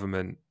portrayed the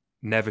government,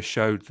 never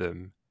showed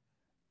them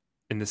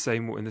in the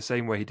same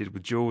way he did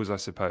with Jaws, I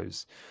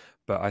suppose.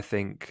 But I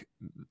think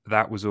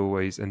that was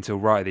always until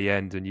right at the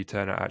end, and you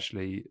turn out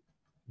actually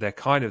they're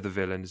kind of the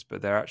villains,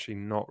 but they're actually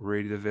not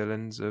really the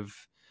villains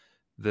of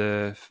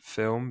the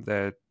film.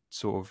 They're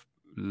sort of,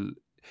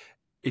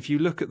 if you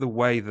look at the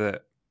way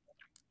that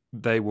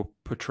they were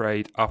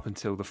portrayed up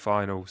until the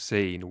final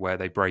scene where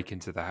they break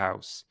into the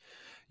house,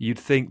 you'd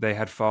think they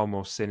had far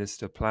more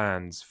sinister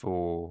plans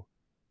for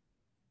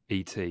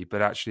ET,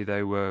 but actually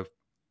they were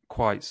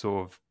quite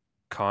sort of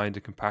kind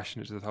and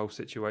compassionate to the whole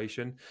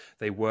situation.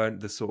 They weren't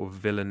the sort of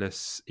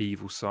villainous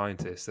evil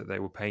scientists that they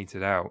were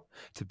painted out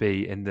to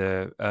be in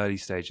the early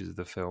stages of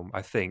the film,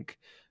 I think,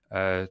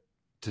 to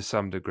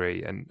some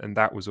degree, and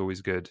that was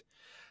always good.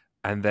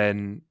 And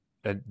then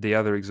the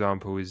other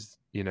example is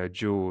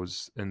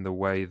Jaws, and the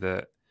way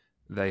that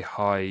they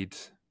hide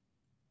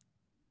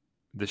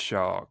the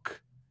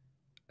shark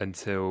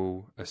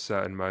until a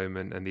certain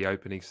moment, and the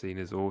opening scene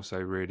is also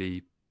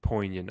really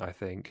poignant, I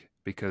think,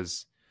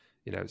 because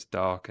it's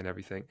dark and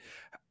everything.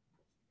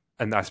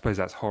 And I suppose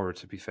that's horror,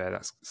 to be fair.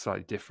 That's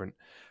slightly different.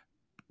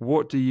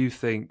 What do you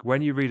think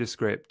when you read a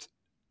script?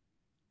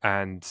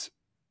 And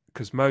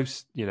because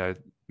most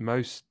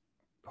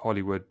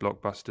Hollywood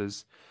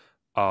blockbusters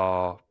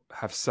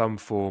have some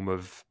form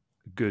of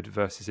good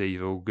versus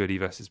evil, goody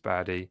versus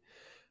baddie.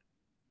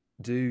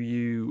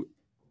 Do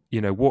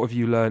what have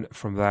you learned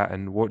from that,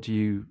 and what do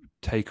you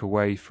take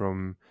away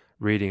from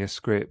reading a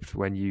script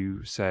when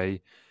you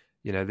say,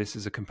 this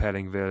is a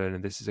compelling villain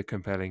and this is a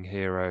compelling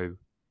hero,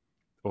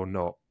 or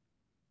not?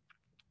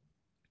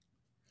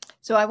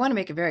 So I want to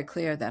make it very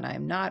clear that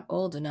I'm not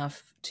old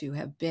enough to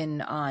have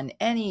been on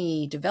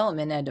any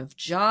development end of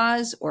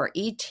Jaws or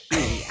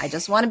E.T. I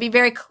just want to be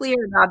very clear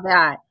about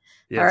that. All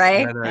Yes,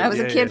 right. no, I was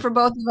a yeah, yeah. kid for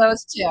both of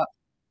those too.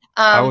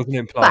 I wasn't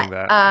implying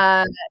But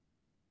that.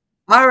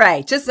 all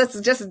right, just okay.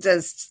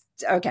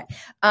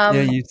 Yeah,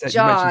 you mentioned Jurassic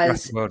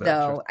Jaws, World,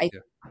 though,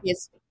 actually.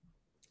 is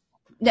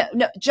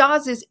no,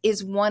 Jaws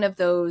is one of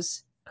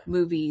those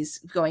movies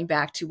going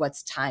back to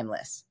what's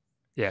timeless.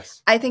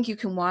 Yes. I think you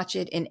can watch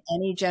it in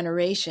any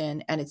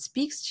generation and it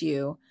speaks to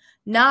you,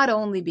 not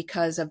only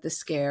because of the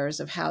scares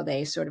of how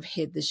they sort of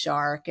hid the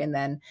shark and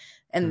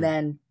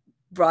then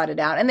brought it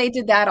out. And they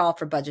did that all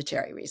for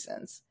budgetary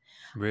reasons.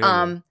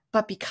 Really?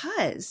 But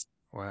because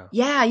Wow.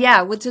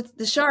 yeah, with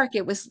the shark,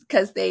 it was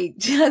because they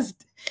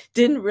just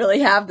didn't really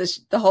have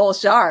the whole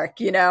shark,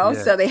 Yeah.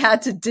 so they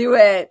had to do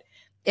it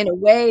in a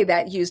way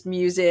that used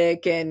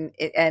music and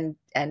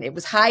it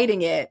was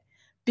hiding it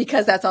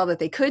because that's all that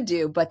they could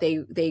do. But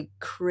they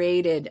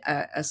created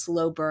a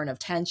slow burn of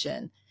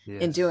tension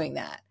in Yes. doing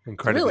that. It's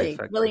Incredibly really, really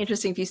effective.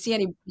 interesting. If you see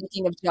any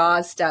making of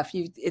Jaws stuff,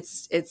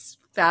 it's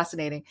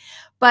fascinating.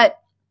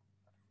 But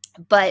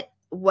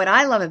what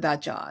I love about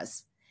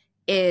Jaws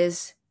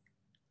is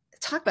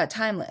talk about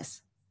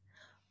timeless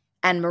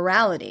and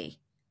morality.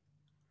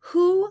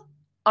 Who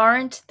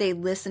aren't they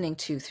listening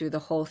to through the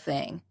whole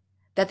thing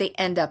that they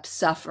end up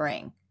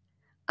suffering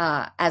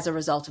as a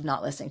result of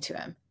not listening to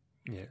him?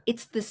 Yeah.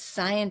 It's the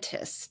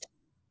scientist.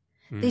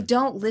 They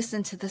don't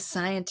listen to the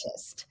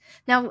scientist.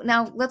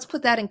 Now let's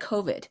put that in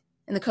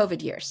the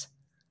COVID years.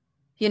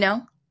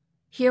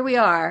 Here we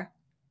are,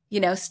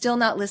 still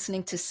not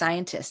listening to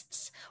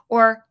scientists.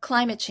 Or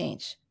climate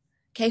change.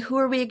 Okay, who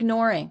are we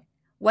ignoring?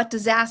 What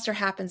disaster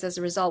happens as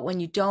a result when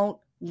you don't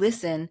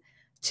listen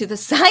to the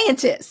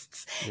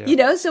scientists?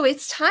 Yeah. So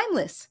it's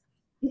timeless.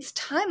 It's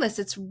timeless.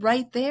 It's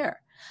right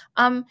there.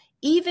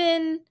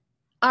 Even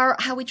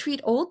how we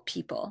treat old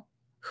people.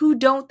 Who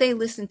don't they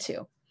listen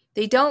to?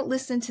 They don't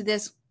listen to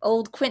this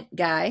old Quint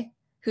guy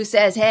who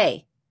says,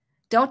 hey,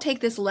 don't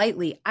take this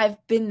lightly. I've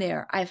been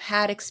there. I've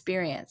had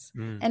experience.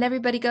 And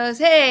everybody goes,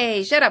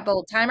 hey, shut up,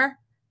 old timer.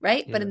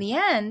 Right? Yeah. But in the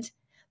end,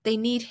 they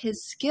need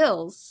his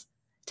skills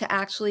to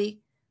actually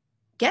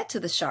get to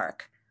the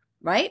shark.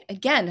 Right?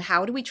 Again,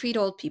 how do we treat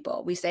old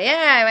people? We say,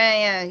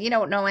 yeah, you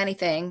don't know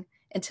anything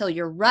until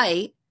you're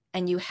right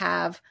and you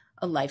have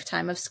a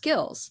lifetime of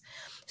skills.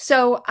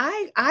 So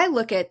I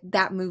look at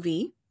that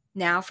movie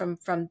now from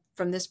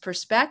this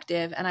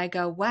perspective, and I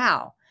go,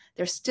 wow,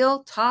 they're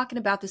still talking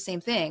about the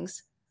same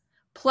things.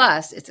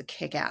 Plus, it's a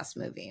kick-ass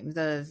movie.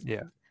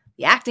 Yeah.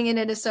 The acting in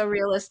it is so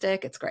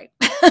realistic. It's great.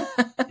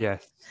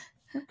 Yes.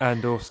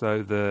 And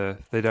also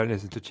they don't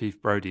listen to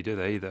Chief Brody, do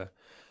they either?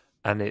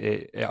 And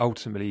it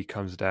ultimately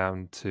comes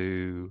down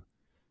to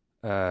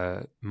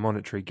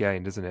monetary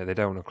gain, doesn't it? They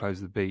don't want to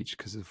close the beach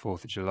because of the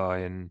 4th of July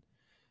and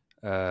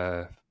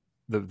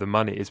the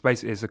money.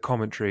 It's a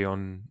commentary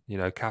on, you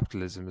know,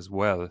 capitalism as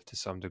well to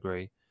some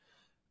degree.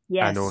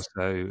 And Yes,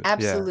 also,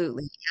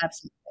 absolutely.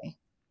 Absolutely.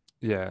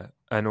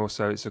 and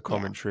also it's a Yeah.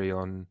 commentary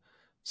on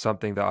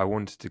something that I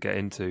wanted to get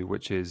into,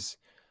 which is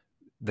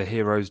the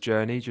hero's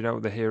journey. Do you know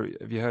what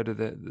have you heard of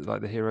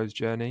the hero's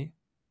journey?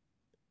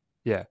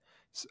 Yeah,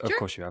 of Sure.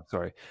 course you have.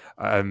 Sorry.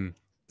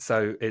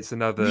 So it's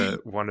another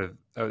one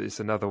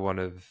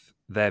of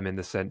them in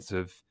the sense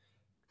of,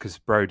 because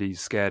Brody's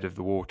scared of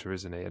the water,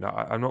 isn't he? And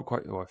I'm not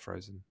quite. Oh, I've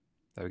frozen.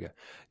 There we go.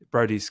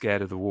 Brody's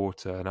scared of the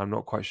water, and I'm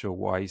not quite sure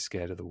why he's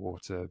scared of the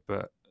water,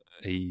 but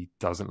he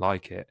doesn't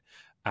like it,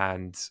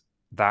 and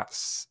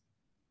that's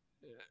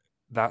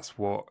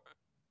what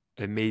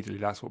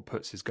that's what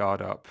puts his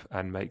guard up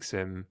and makes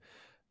him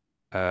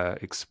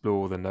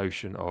explore the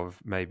notion of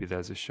maybe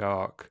there's a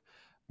shark,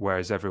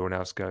 whereas everyone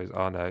else goes,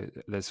 oh no,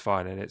 there's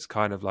fine. And it's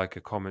kind of like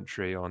a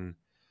commentary on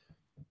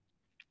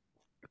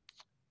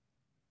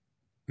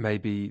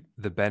maybe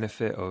the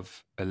benefit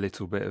of a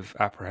little bit of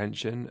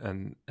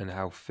apprehension, and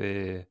how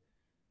fear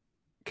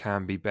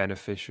can be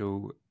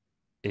beneficial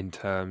in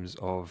terms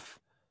of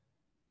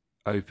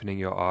opening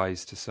your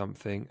eyes to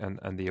something,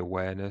 and the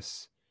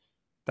awareness.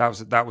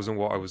 That wasn't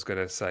what I was going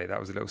to say. That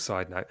was a little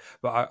side note,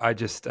 but I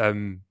just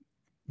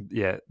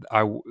yeah,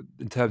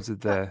 in terms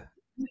of Well, the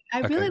I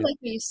okay, really yeah. like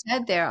what you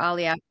said there,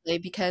 Ali, actually,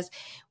 because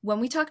when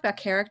we talk about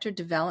character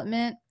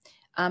development,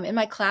 in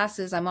my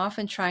classes, I'm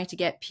often trying to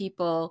get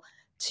people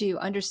to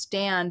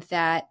understand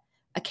that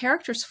a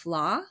character's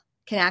flaw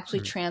can actually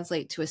Mm,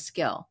 translate to a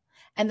skill,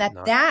 and that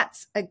nice.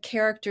 that's a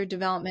character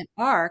development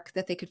arc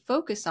that they could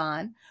focus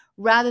on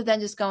rather than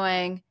just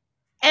going,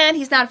 and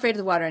he's not afraid of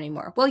the water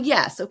anymore. Well,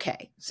 yes,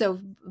 okay. So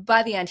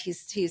by the end,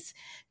 he's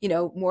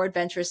more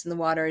adventurous in the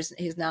waters.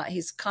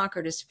 He's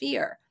conquered his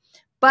fear.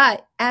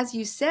 But as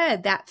you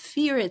said, that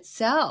fear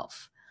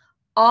itself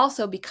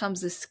also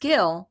becomes a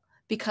skill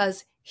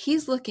because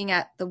he's looking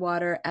at the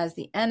water as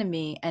the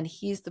enemy, and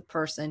he's the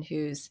person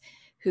who's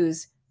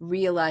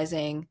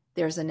realizing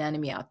there's an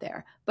enemy out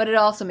there. But it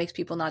also makes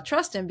people not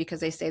trust him because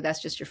they say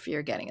that's just your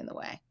fear getting in the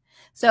way.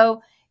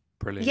 So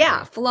Brilliant, yeah,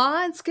 yeah.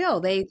 flaw and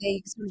skill, they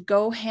sort of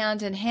go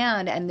hand in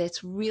hand, and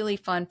it's really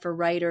fun for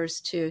writers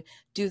to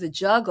do the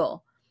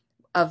juggle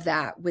of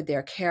that with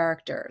their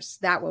characters.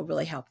 That will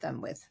really help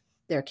them with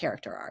their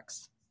character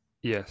arcs.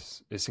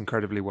 Yes, it's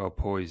incredibly well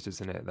poised,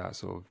 isn't it? That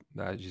sort of,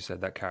 as you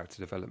said, that character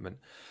development.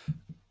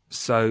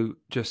 So,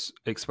 just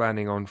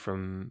expanding on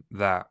from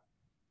that,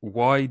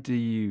 why do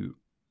you?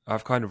 We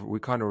kind of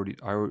already,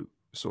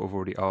 sort of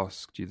already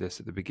asked you this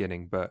at the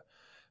beginning, but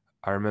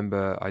I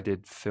remember I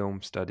did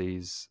film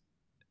studies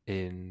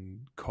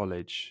in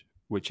college,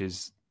 which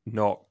is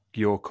not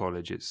your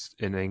college. It's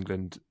in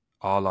England.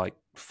 Are like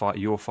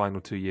your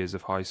final 2 years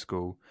of high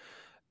school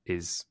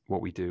is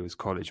what we do as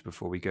college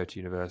before we go to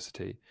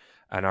university.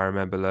 And I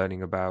remember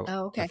learning about,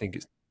 Oh, I okay. think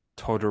it's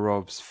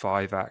Todorov's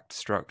 5-act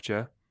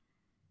structure.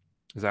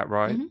 Is that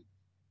right? Mhm.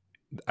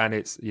 And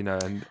it's,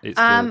 and it's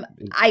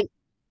I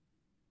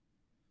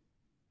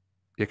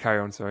you carry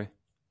on, sorry.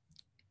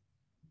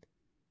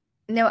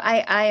 no,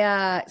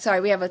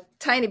 sorry, we have a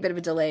tiny bit of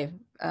a delay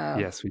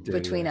Yes, we do.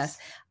 between us. Yes.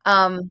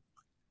 Um,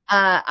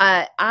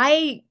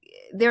 I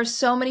there's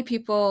so many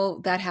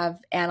people that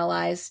have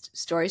analyzed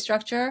story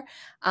structure.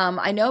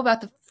 I know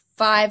about the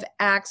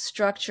 5-act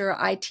structure.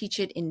 I teach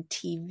it in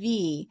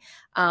TV.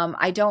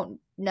 I don't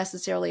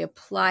necessarily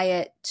apply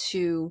it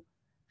to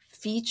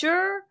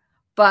feature,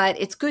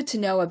 but it's good to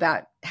know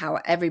about how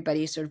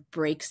everybody sort of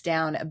breaks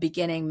down a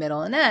beginning,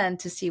 middle, and end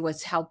to see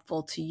what's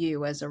helpful to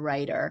you as a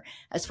writer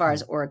as far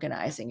as Mm.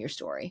 organizing your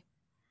story.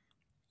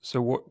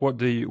 So what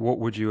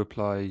would you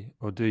apply,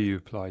 or do you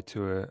apply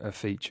to a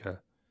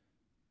feature,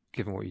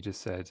 given what you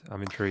just said?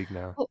 I'm intrigued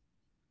now.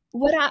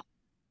 What I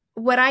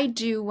what I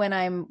do when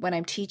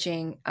I'm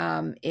teaching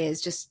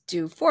is just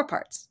do 4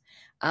 parts.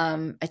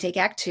 I take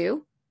Act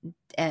Two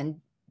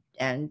and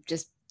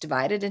just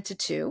divide it into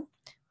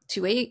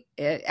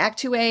Act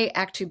Two A,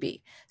 Act Two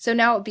B. So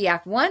now it would be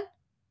Act One,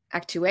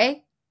 Act Two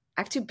A,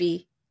 Act Two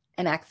B,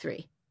 and Act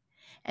Three.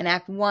 And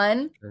Act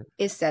One Okay.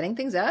 is setting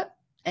things up,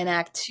 and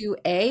Act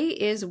 2A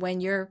is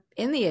when you're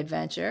in the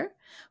adventure.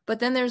 But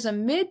then there's a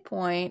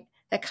midpoint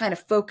that kind of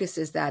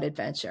focuses that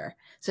adventure.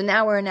 So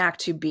now we're in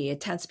Act 2B. It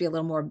tends to be a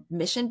little more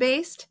mission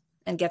based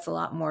and gets a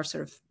lot more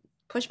sort of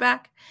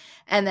pushback.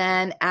 And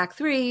then Act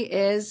 3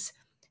 is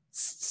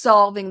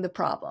solving the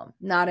problem,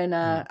 not in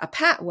Mm. a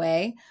pat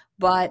way,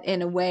 but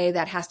in a way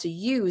that has to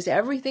use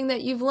everything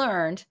that you've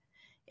learned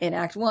in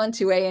Act 1,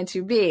 2A, and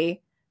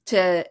 2B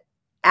to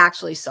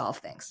actually solve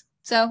things.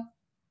 So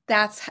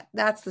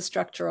that's the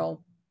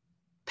structural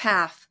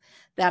path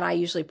that I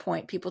usually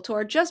point people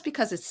toward, just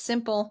because it's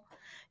simple,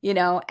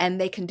 and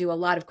they can do a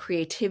lot of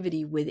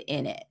creativity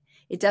within it.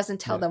 It doesn't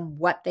tell them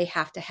what they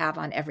have to have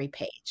on every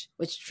page,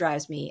 which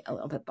drives me a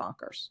little bit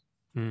bonkers.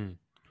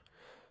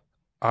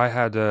 I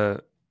had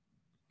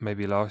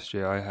maybe last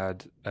year I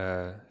had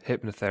a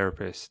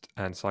hypnotherapist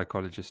and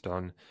psychologist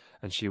on,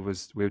 and we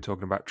were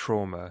talking about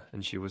trauma,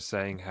 and she was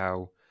saying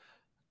how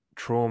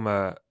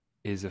trauma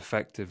is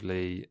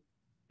effectively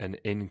an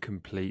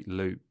incomplete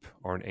loop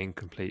or an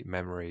incomplete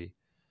memory.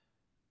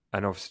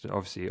 And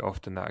obviously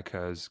often that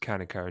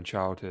can occur in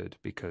childhood,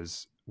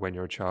 because when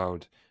you're a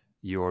child,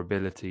 your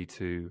ability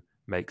to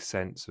make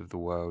sense of the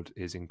world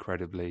is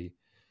incredibly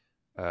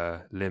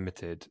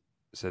limited.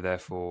 So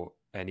therefore,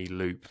 any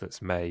loop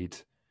that's made,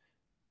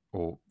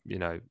 or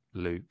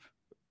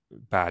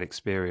bad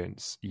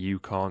experience, you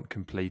can't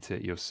complete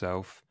it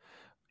yourself.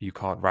 You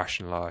can't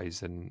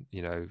rationalize and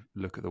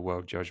look at the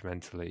world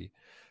judgmentally.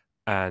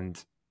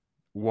 And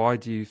why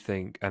do you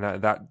think,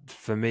 and that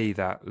for me,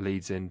 that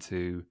leads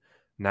into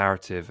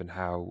narrative and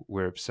how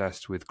we're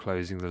obsessed with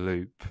closing the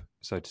loop,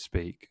 so to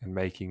speak, and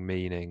making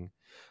meaning.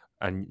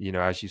 And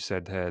as you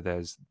said here,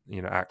 there's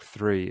act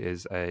 3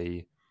 is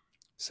a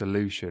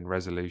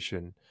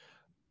resolution.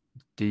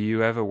 Do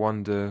you ever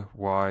wonder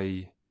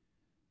why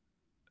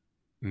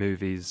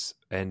movies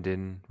end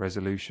in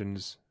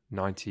resolutions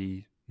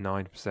 99%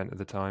 of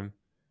the time,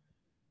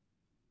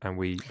 and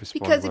we respond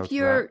Because well if to that?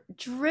 you're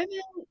driven,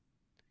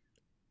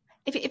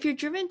 if you're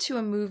driven to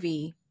a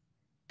movie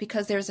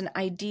because there's an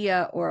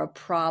idea or a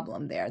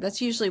problem there,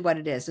 that's usually what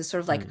it is. It's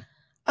sort of like,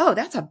 oh,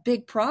 that's a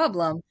big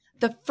problem.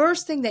 The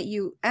first thing that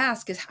you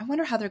ask is, I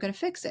wonder how they're going to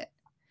fix it.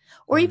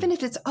 Or even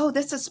if it's, oh,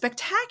 that's a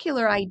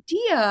spectacular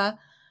idea,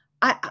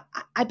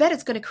 I bet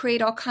it's going to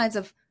create all kinds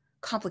of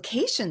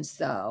complications,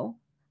 though.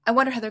 I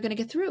wonder how they're going to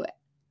get through it.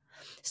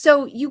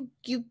 So you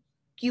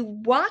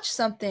watch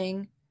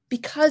something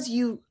because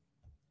you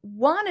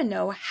want to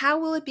know, how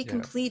will it be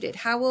completed?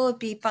 How will it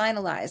be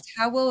finalized?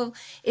 How will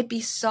it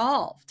be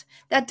solved?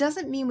 That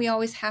doesn't mean we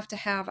always have to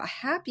have a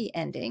happy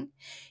ending.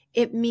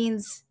 It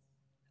means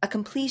a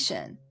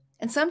completion.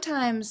 And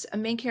sometimes a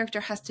main character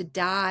has to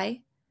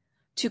die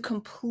to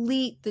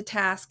complete the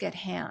task at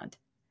hand.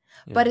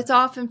 But it's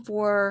often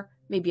for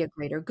maybe a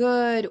greater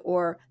good,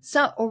 or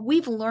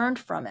we've learned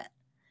from it,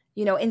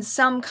 in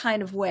some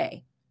kind of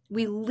way.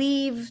 We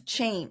leave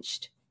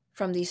changed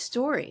from these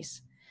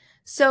stories.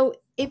 So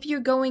if you're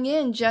going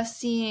in just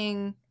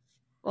seeing,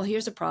 well,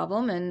 here's a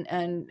problem,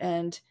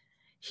 and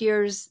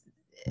here's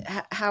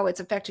how it's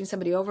affecting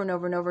somebody over and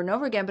over and over and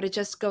over again, but it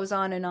just goes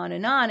on and on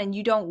and on, and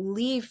you don't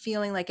leave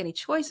feeling like any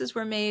choices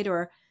were made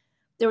or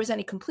there was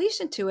any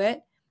completion to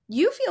it,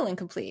 you feel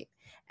incomplete.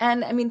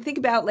 And I mean, think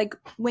about like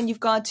when you've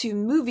gone to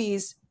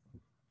movies,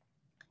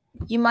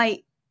 you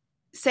might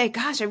say,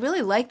 gosh, I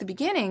really liked the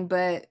beginning,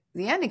 but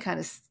the ending kind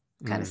of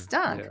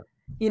stunk.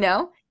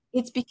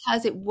 It's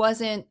because it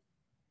wasn't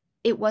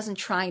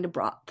trying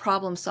to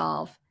problem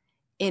solve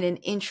in an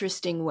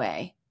interesting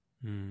way.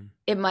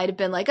 It might have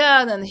been like,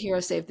 oh, then the hero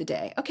saved the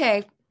day.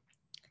 Okay.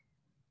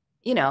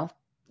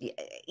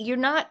 You're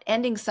not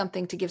ending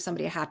something to give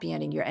somebody a happy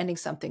ending. You're ending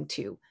something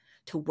to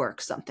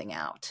work something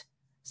out.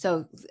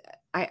 So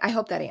I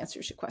hope that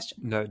answers your question.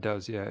 No, it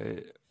does. Yeah.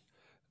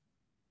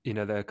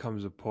 There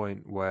comes a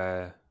point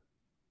where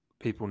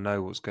people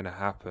know what's going to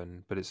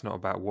happen, but it's not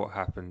about what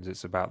happens.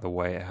 It's about the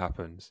way it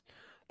happens.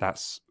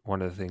 That's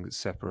one of the things that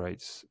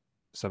separates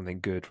something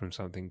good from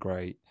something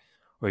great,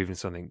 or even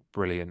something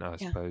brilliant, I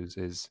suppose,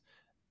 is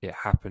it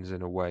happens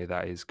in a way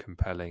that is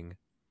compelling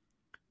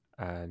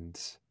and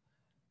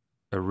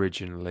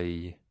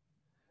originally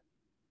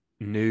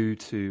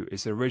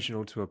it's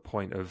original to a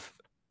point of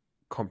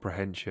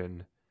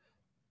comprehension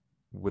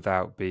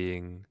without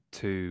being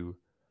too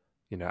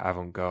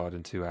avant-garde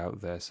and too out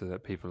there, so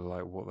that people are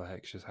like, what the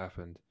heck just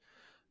happened?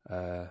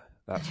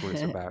 That's what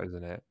it's about,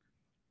 isn't it?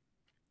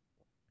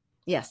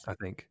 Yes, I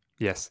think.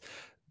 Yes.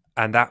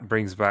 And that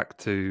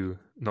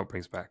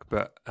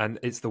and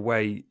it's the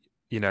way,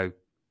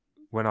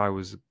 when I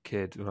was a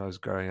kid, when I was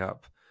growing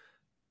up,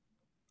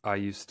 I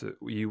used to,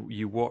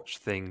 you watch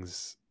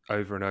things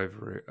over and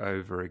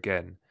over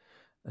again,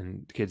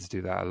 and kids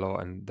do that a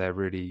lot, and they're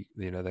really,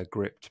 they're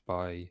gripped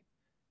by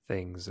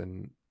things.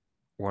 And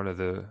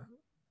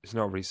it's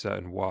not really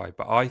certain why,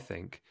 but I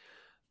think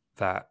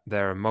that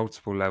there are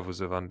multiple levels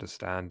of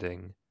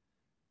understanding,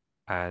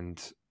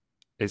 and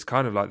it's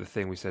kind of like the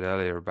thing we said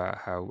earlier about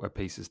how a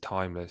piece is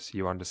timeless.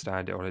 You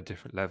understand it on a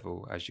different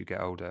level as you get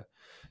older.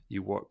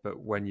 But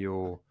when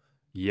you're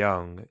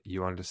young,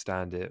 you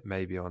understand it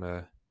maybe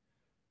on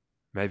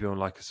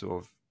like a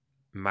sort of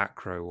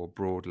macro or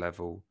broad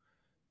level,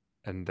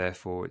 and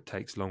therefore it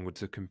takes longer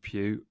to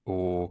compute,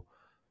 or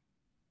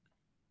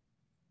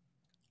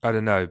I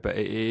don't know. But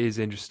it is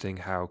interesting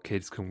how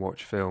kids can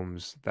watch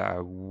films that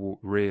are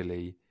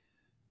really,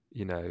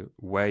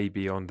 way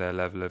beyond their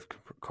level of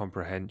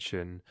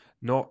comprehension.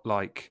 Not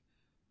like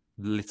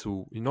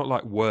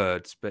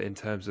words, but in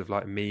terms of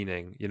like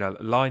meaning.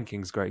 Lion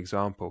King's a great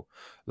example.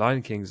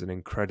 Lion King's an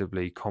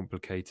incredibly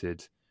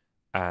complicated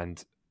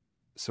and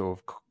sort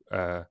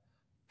of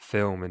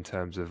film in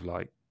terms of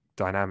like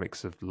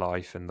dynamics of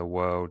life and the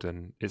world,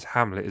 and it's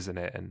Hamlet, isn't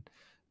it? And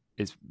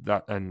it's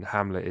that, and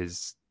Hamlet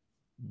is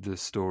the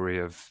story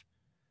of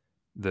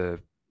the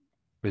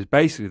is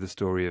basically the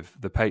story of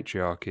the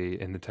patriarchy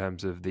in the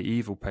terms of the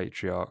evil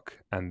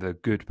patriarch and the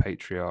good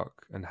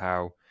patriarch, and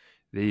how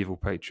the evil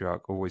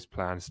patriarch always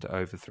plans to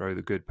overthrow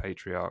the good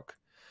patriarch,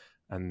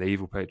 and the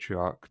evil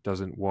patriarch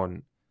doesn't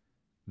want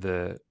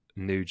the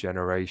new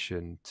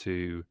generation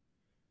to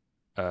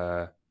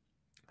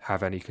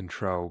have any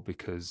control,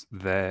 because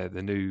the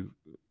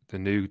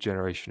new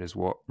generation is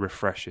what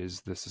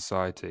refreshes the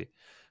society.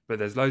 But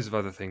there's loads of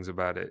other things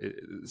about it.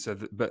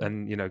 But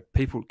and you know,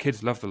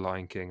 kids love the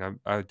Lion King.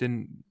 I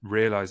didn't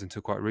realize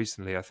until quite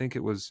recently. I think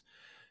it was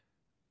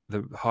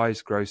the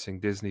highest grossing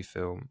Disney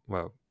film.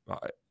 Well,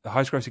 the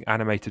highest grossing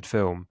animated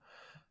film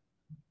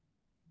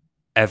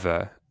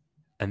ever,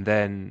 and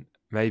then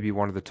maybe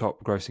one of the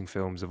top grossing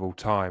films of all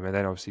time. And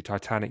then obviously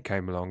Titanic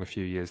came along a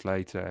few years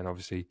later, and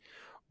obviously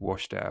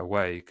washed it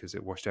away, because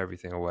it washed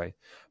everything away.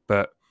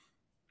 But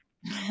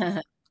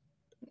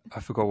I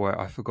forgot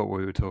what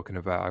we were talking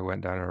about. I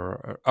went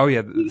down oh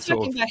yeah, We were sort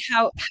talking of, about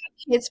how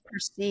kids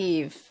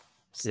perceive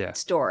yeah,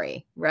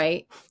 story,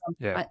 right?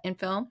 yeah, In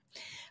film.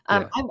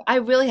 yeah, I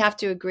really have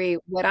to agree.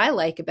 What I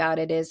like about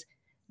it is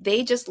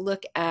they just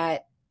look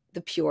at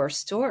the pure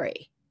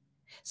story.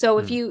 So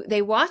if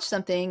they watch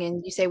something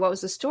and you say, what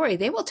was the story?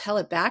 They will tell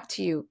it back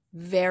to you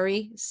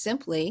very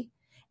simply.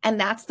 And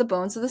that's the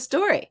bones of the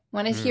story.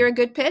 Want to hear a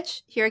good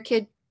pitch? Hear a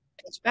kid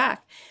pitch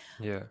back.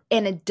 yeah,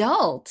 An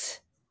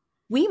adult,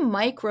 we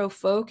micro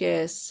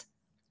focus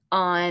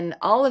on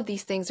all of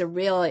these things are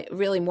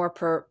really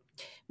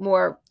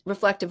more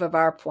reflective of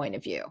our point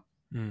of view.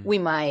 We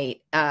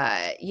might,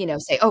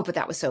 say, oh, but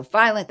that was so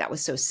violent. That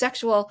was so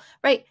sexual,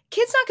 right?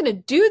 Kids not going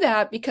to do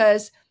that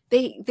because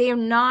they are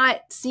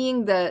not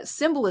seeing the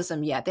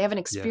symbolism yet. They haven't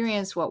yes.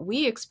 experienced what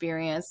we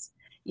experience,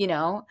 There's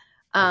no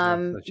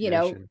you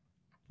know,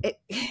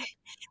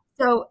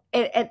 association.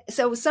 it,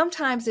 so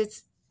sometimes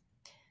it's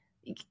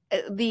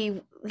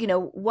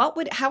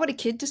how would a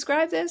kid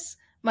describe this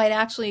might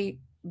actually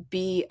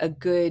be a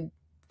good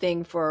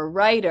thing for a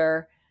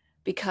writer,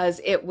 because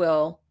it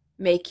will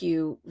make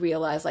you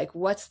realize, like,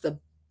 what's the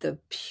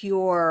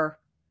pure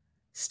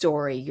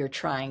story you're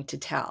trying to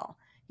tell,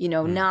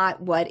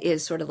 not what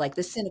is sort of like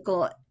the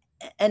cynical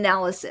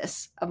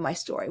analysis of my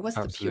story. What's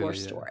the pure Absolutely,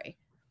 yeah. story?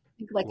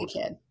 Think like a What's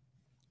kid.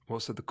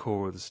 what's at the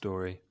core of the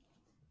story?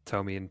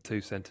 Tell me in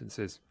 2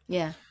 sentences.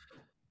 Yeah.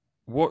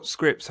 What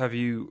scripts have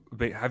you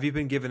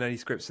been given any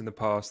scripts in the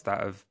past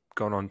that have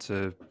gone on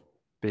to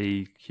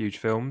be huge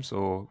films,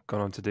 or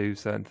gone on to do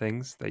certain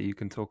things that you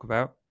can talk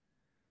about?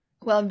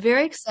 Well, I'm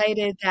very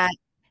excited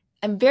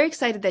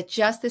that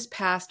just this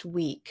past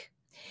week,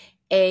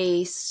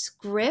 a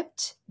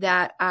script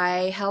that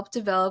I helped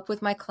develop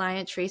with my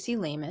client, Tracy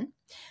Lehman.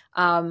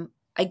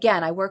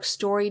 Again, I work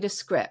story to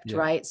script, Yeah.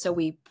 right? So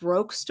we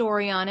broke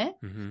story on it,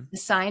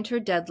 assigned her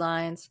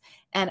deadlines,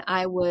 and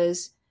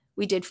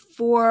we did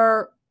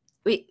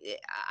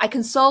I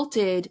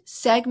consulted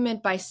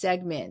segment by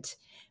segment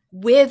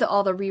with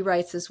all the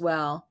rewrites as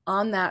well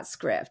on that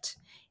script.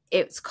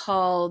 It's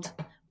called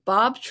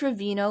Bob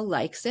Trevino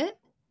Likes It.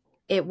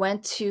 It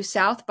went to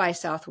South by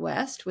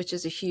Southwest, which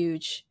is a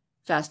huge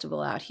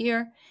festival out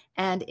here,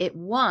 and it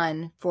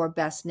won for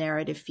Best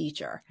Narrative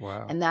Feature.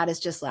 Wow. And that is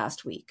just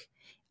last week.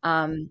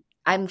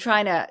 I'm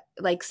trying to,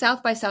 like,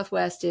 South by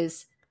Southwest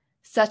is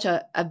such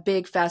a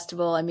big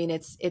festival. I mean,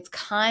 it's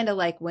kind of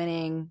like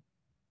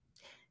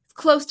it's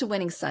close to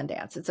winning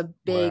Sundance. It's a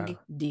big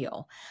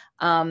deal.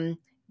 John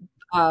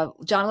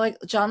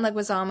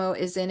Leguizamo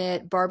is in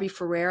it. Barbie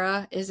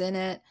Ferreira is in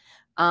it.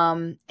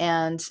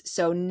 And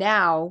so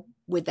now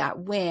with that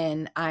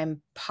win,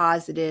 I'm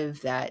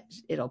positive that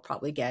it'll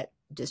probably get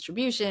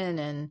distribution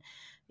and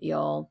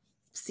you'll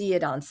see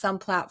it on some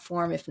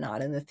platform, if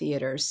not in the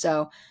theaters.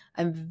 So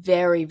I'm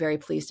very, very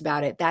pleased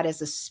about it. That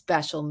is a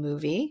special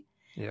movie.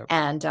 Yeah.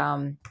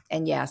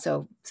 And yeah,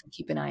 so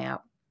keep an eye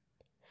out.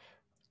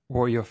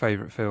 What are your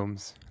favorite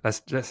films? Let's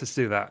just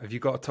do that. Have you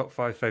got a top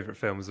 5 favorite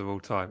films of all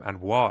time, and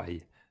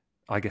why?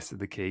 I guess is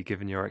the key,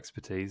 given your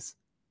expertise.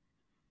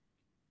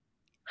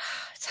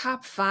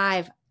 Top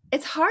 5.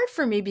 It's hard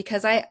for me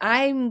because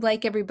I'm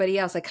like everybody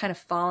else. I kind of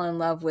fall in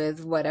love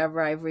with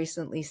whatever I've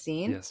recently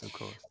seen. Yes, of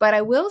course. But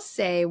I will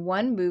say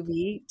one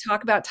movie,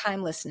 talk about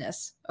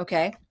timelessness,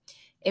 okay?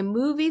 A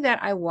movie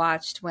that I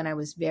watched when I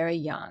was very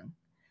young.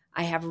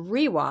 I have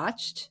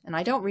rewatched, and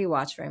I don't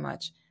rewatch very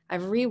much.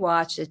 I've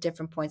rewatched at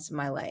different points in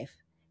my life.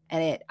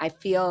 And I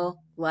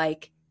feel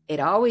like it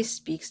always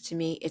speaks to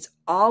me. It's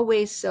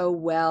always so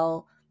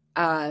well,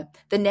 the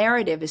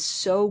narrative is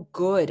so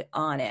good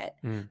on it.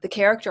 The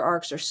character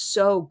arcs are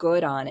so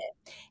good on it.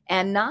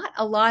 And not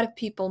a lot of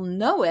people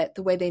know it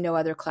the way they know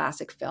other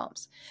classic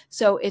films.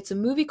 So it's a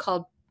movie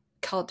called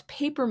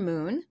Paper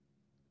Moon.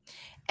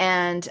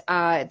 And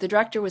the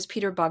director was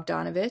Peter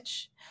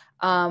Bogdanovich.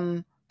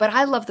 But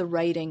I love the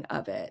writing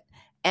of it.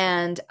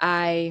 And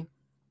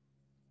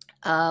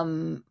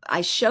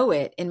I show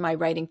it in my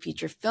writing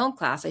feature film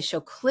class. I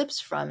show clips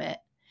from it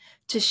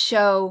to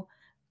show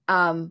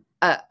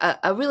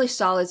a really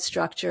solid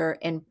structure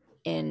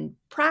in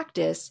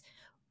practice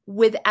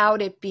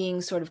without it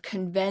being sort of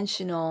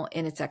conventional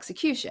in its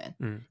execution.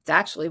 It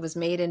actually was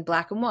made in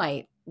black and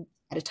white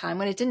at a time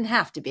when it didn't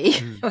have to be.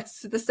 It was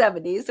the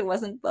 70s. It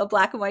wasn't a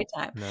black and white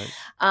time.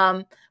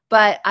 No.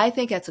 But I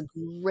think that's a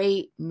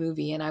great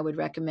movie, and I would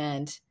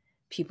recommend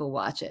people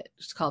watch it.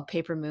 It's called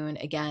Paper Moon.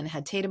 Again,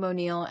 had Tatum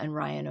O'Neal and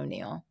Ryan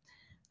O'Neal,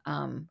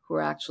 who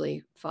are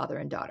actually father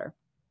and daughter.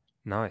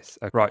 Nice.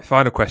 Right,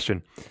 final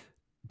question.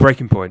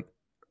 Breaking point.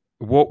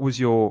 What was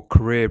your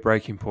career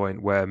breaking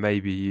point where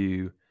maybe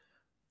you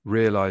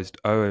realized,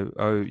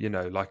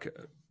 like,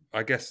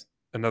 I guess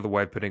another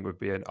way of putting it would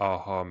be an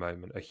aha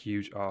moment, a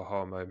huge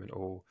aha moment,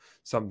 or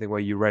something where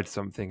you read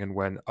something and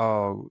went,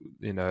 oh,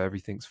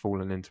 everything's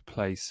fallen into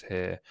place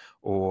here,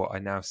 or I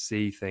now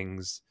see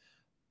things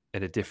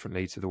in a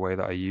differently to the way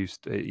that I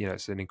used to.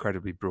 It's an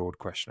incredibly broad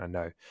question, I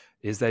know.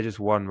 Is there just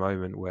one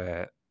moment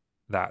where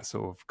that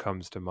sort of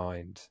comes to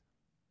mind?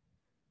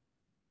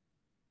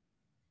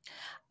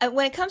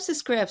 When it comes to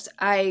scripts,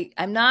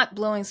 I'm not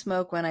blowing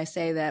smoke when I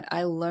say that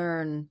I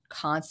learn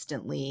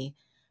constantly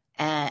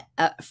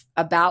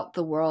about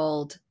the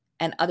world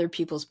and other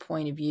people's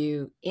point of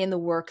view in the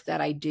work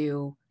that I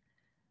do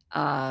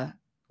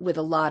with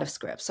a lot of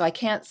scripts. So I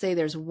can't say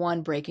there's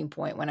one breaking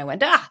point when I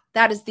went,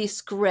 that is the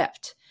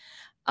script.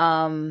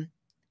 I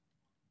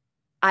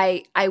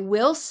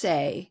will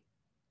say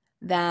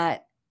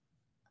that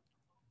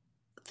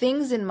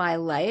things in my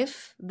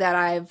life that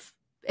I've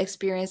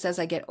experienced as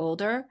I get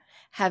older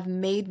have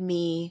made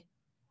me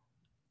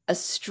a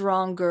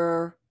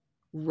stronger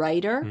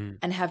writer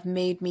and have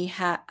made me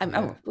I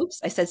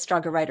said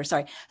stronger writer,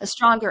 sorry, a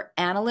stronger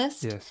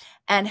analyst. Yes.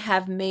 And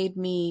have made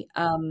me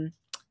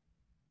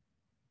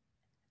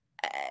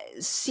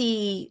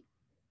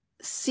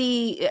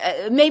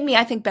made me,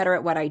 I think, better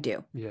at what I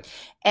do. Yes.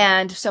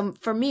 And so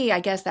for me, I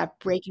guess that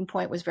breaking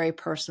point was very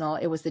personal.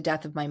 It was the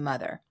death of my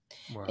mother.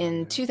 Wow,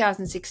 in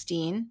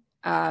 2016.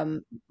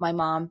 My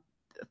mom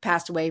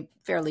passed away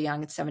fairly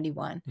young at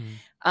 71.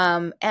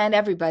 And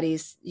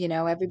everybody's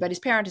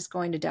parent is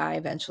going to die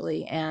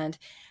eventually.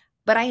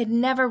 But I had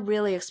never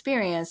really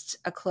experienced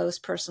a close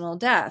personal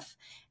death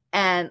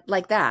and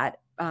like that.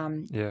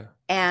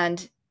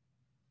 And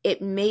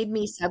it made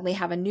me suddenly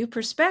have a new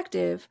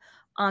perspective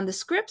on the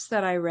scripts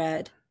that I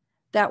read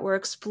that were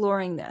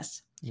exploring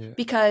this.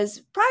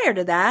 Because prior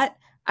to that,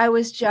 I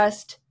was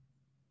just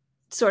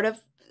sort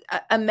of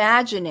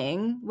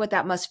imagining what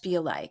that must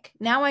feel like.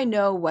 Now I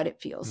know what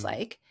it feels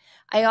like.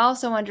 I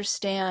also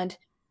understand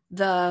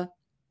that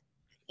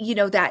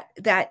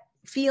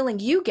feeling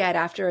you get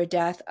after a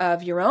death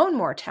of your own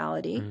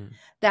mortality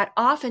that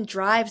often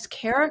drives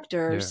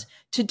characters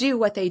to do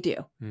what they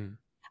do.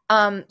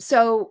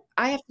 So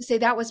I have to say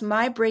that was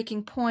my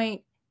breaking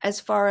point as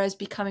far as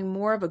becoming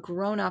more of a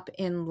grown-up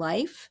in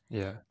life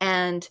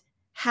and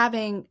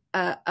having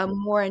a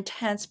more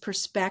intense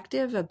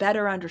perspective, a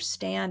better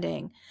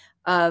understanding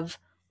of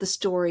the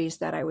stories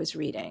that I was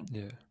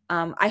reading.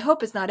 I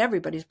hope it's not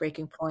everybody's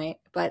breaking point,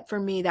 but for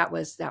me, that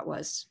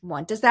was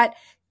one. Does that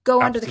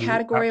go under the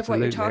category of what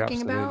you're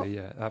talking about?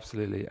 Yeah,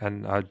 absolutely.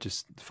 And I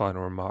just,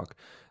 final remark,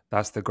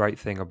 that's the great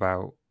thing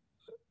about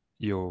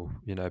your,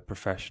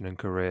 profession and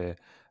career,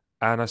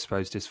 and I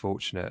suppose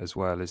disfortunate as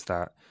well, is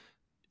that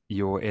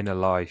your inner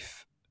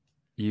life,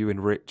 you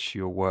enrich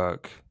your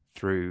work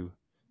through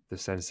the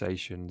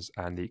sensations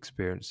and the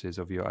experiences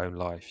of your own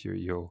life.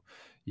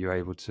 You're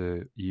able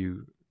to,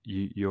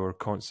 you're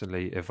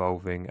constantly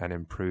evolving and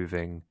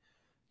improving,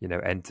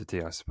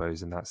 entity, I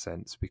suppose, in that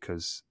sense,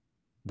 because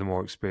the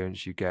more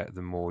experience you get,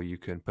 the more you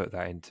can put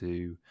that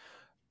into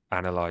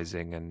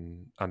analyzing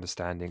and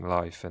understanding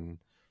life and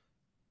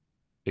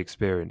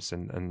experience.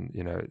 And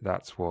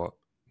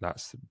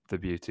that's the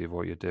beauty of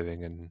what you're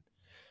doing and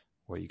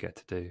what you get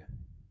to do.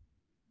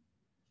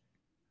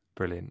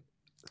 Brilliant.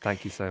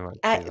 Thank you so much,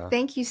 Pilar.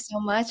 Thank you so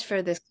much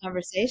for this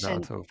conversation,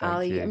 Not at all. Thank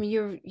Ali. you. I mean,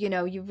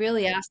 you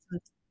really asked some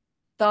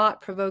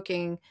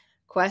thought-provoking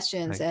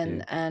questions,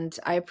 and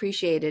I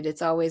appreciate it.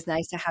 It's always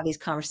nice to have these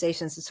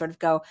conversations and sort of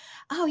go,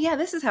 oh yeah,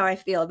 this is how I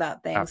feel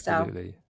about things. Absolutely. So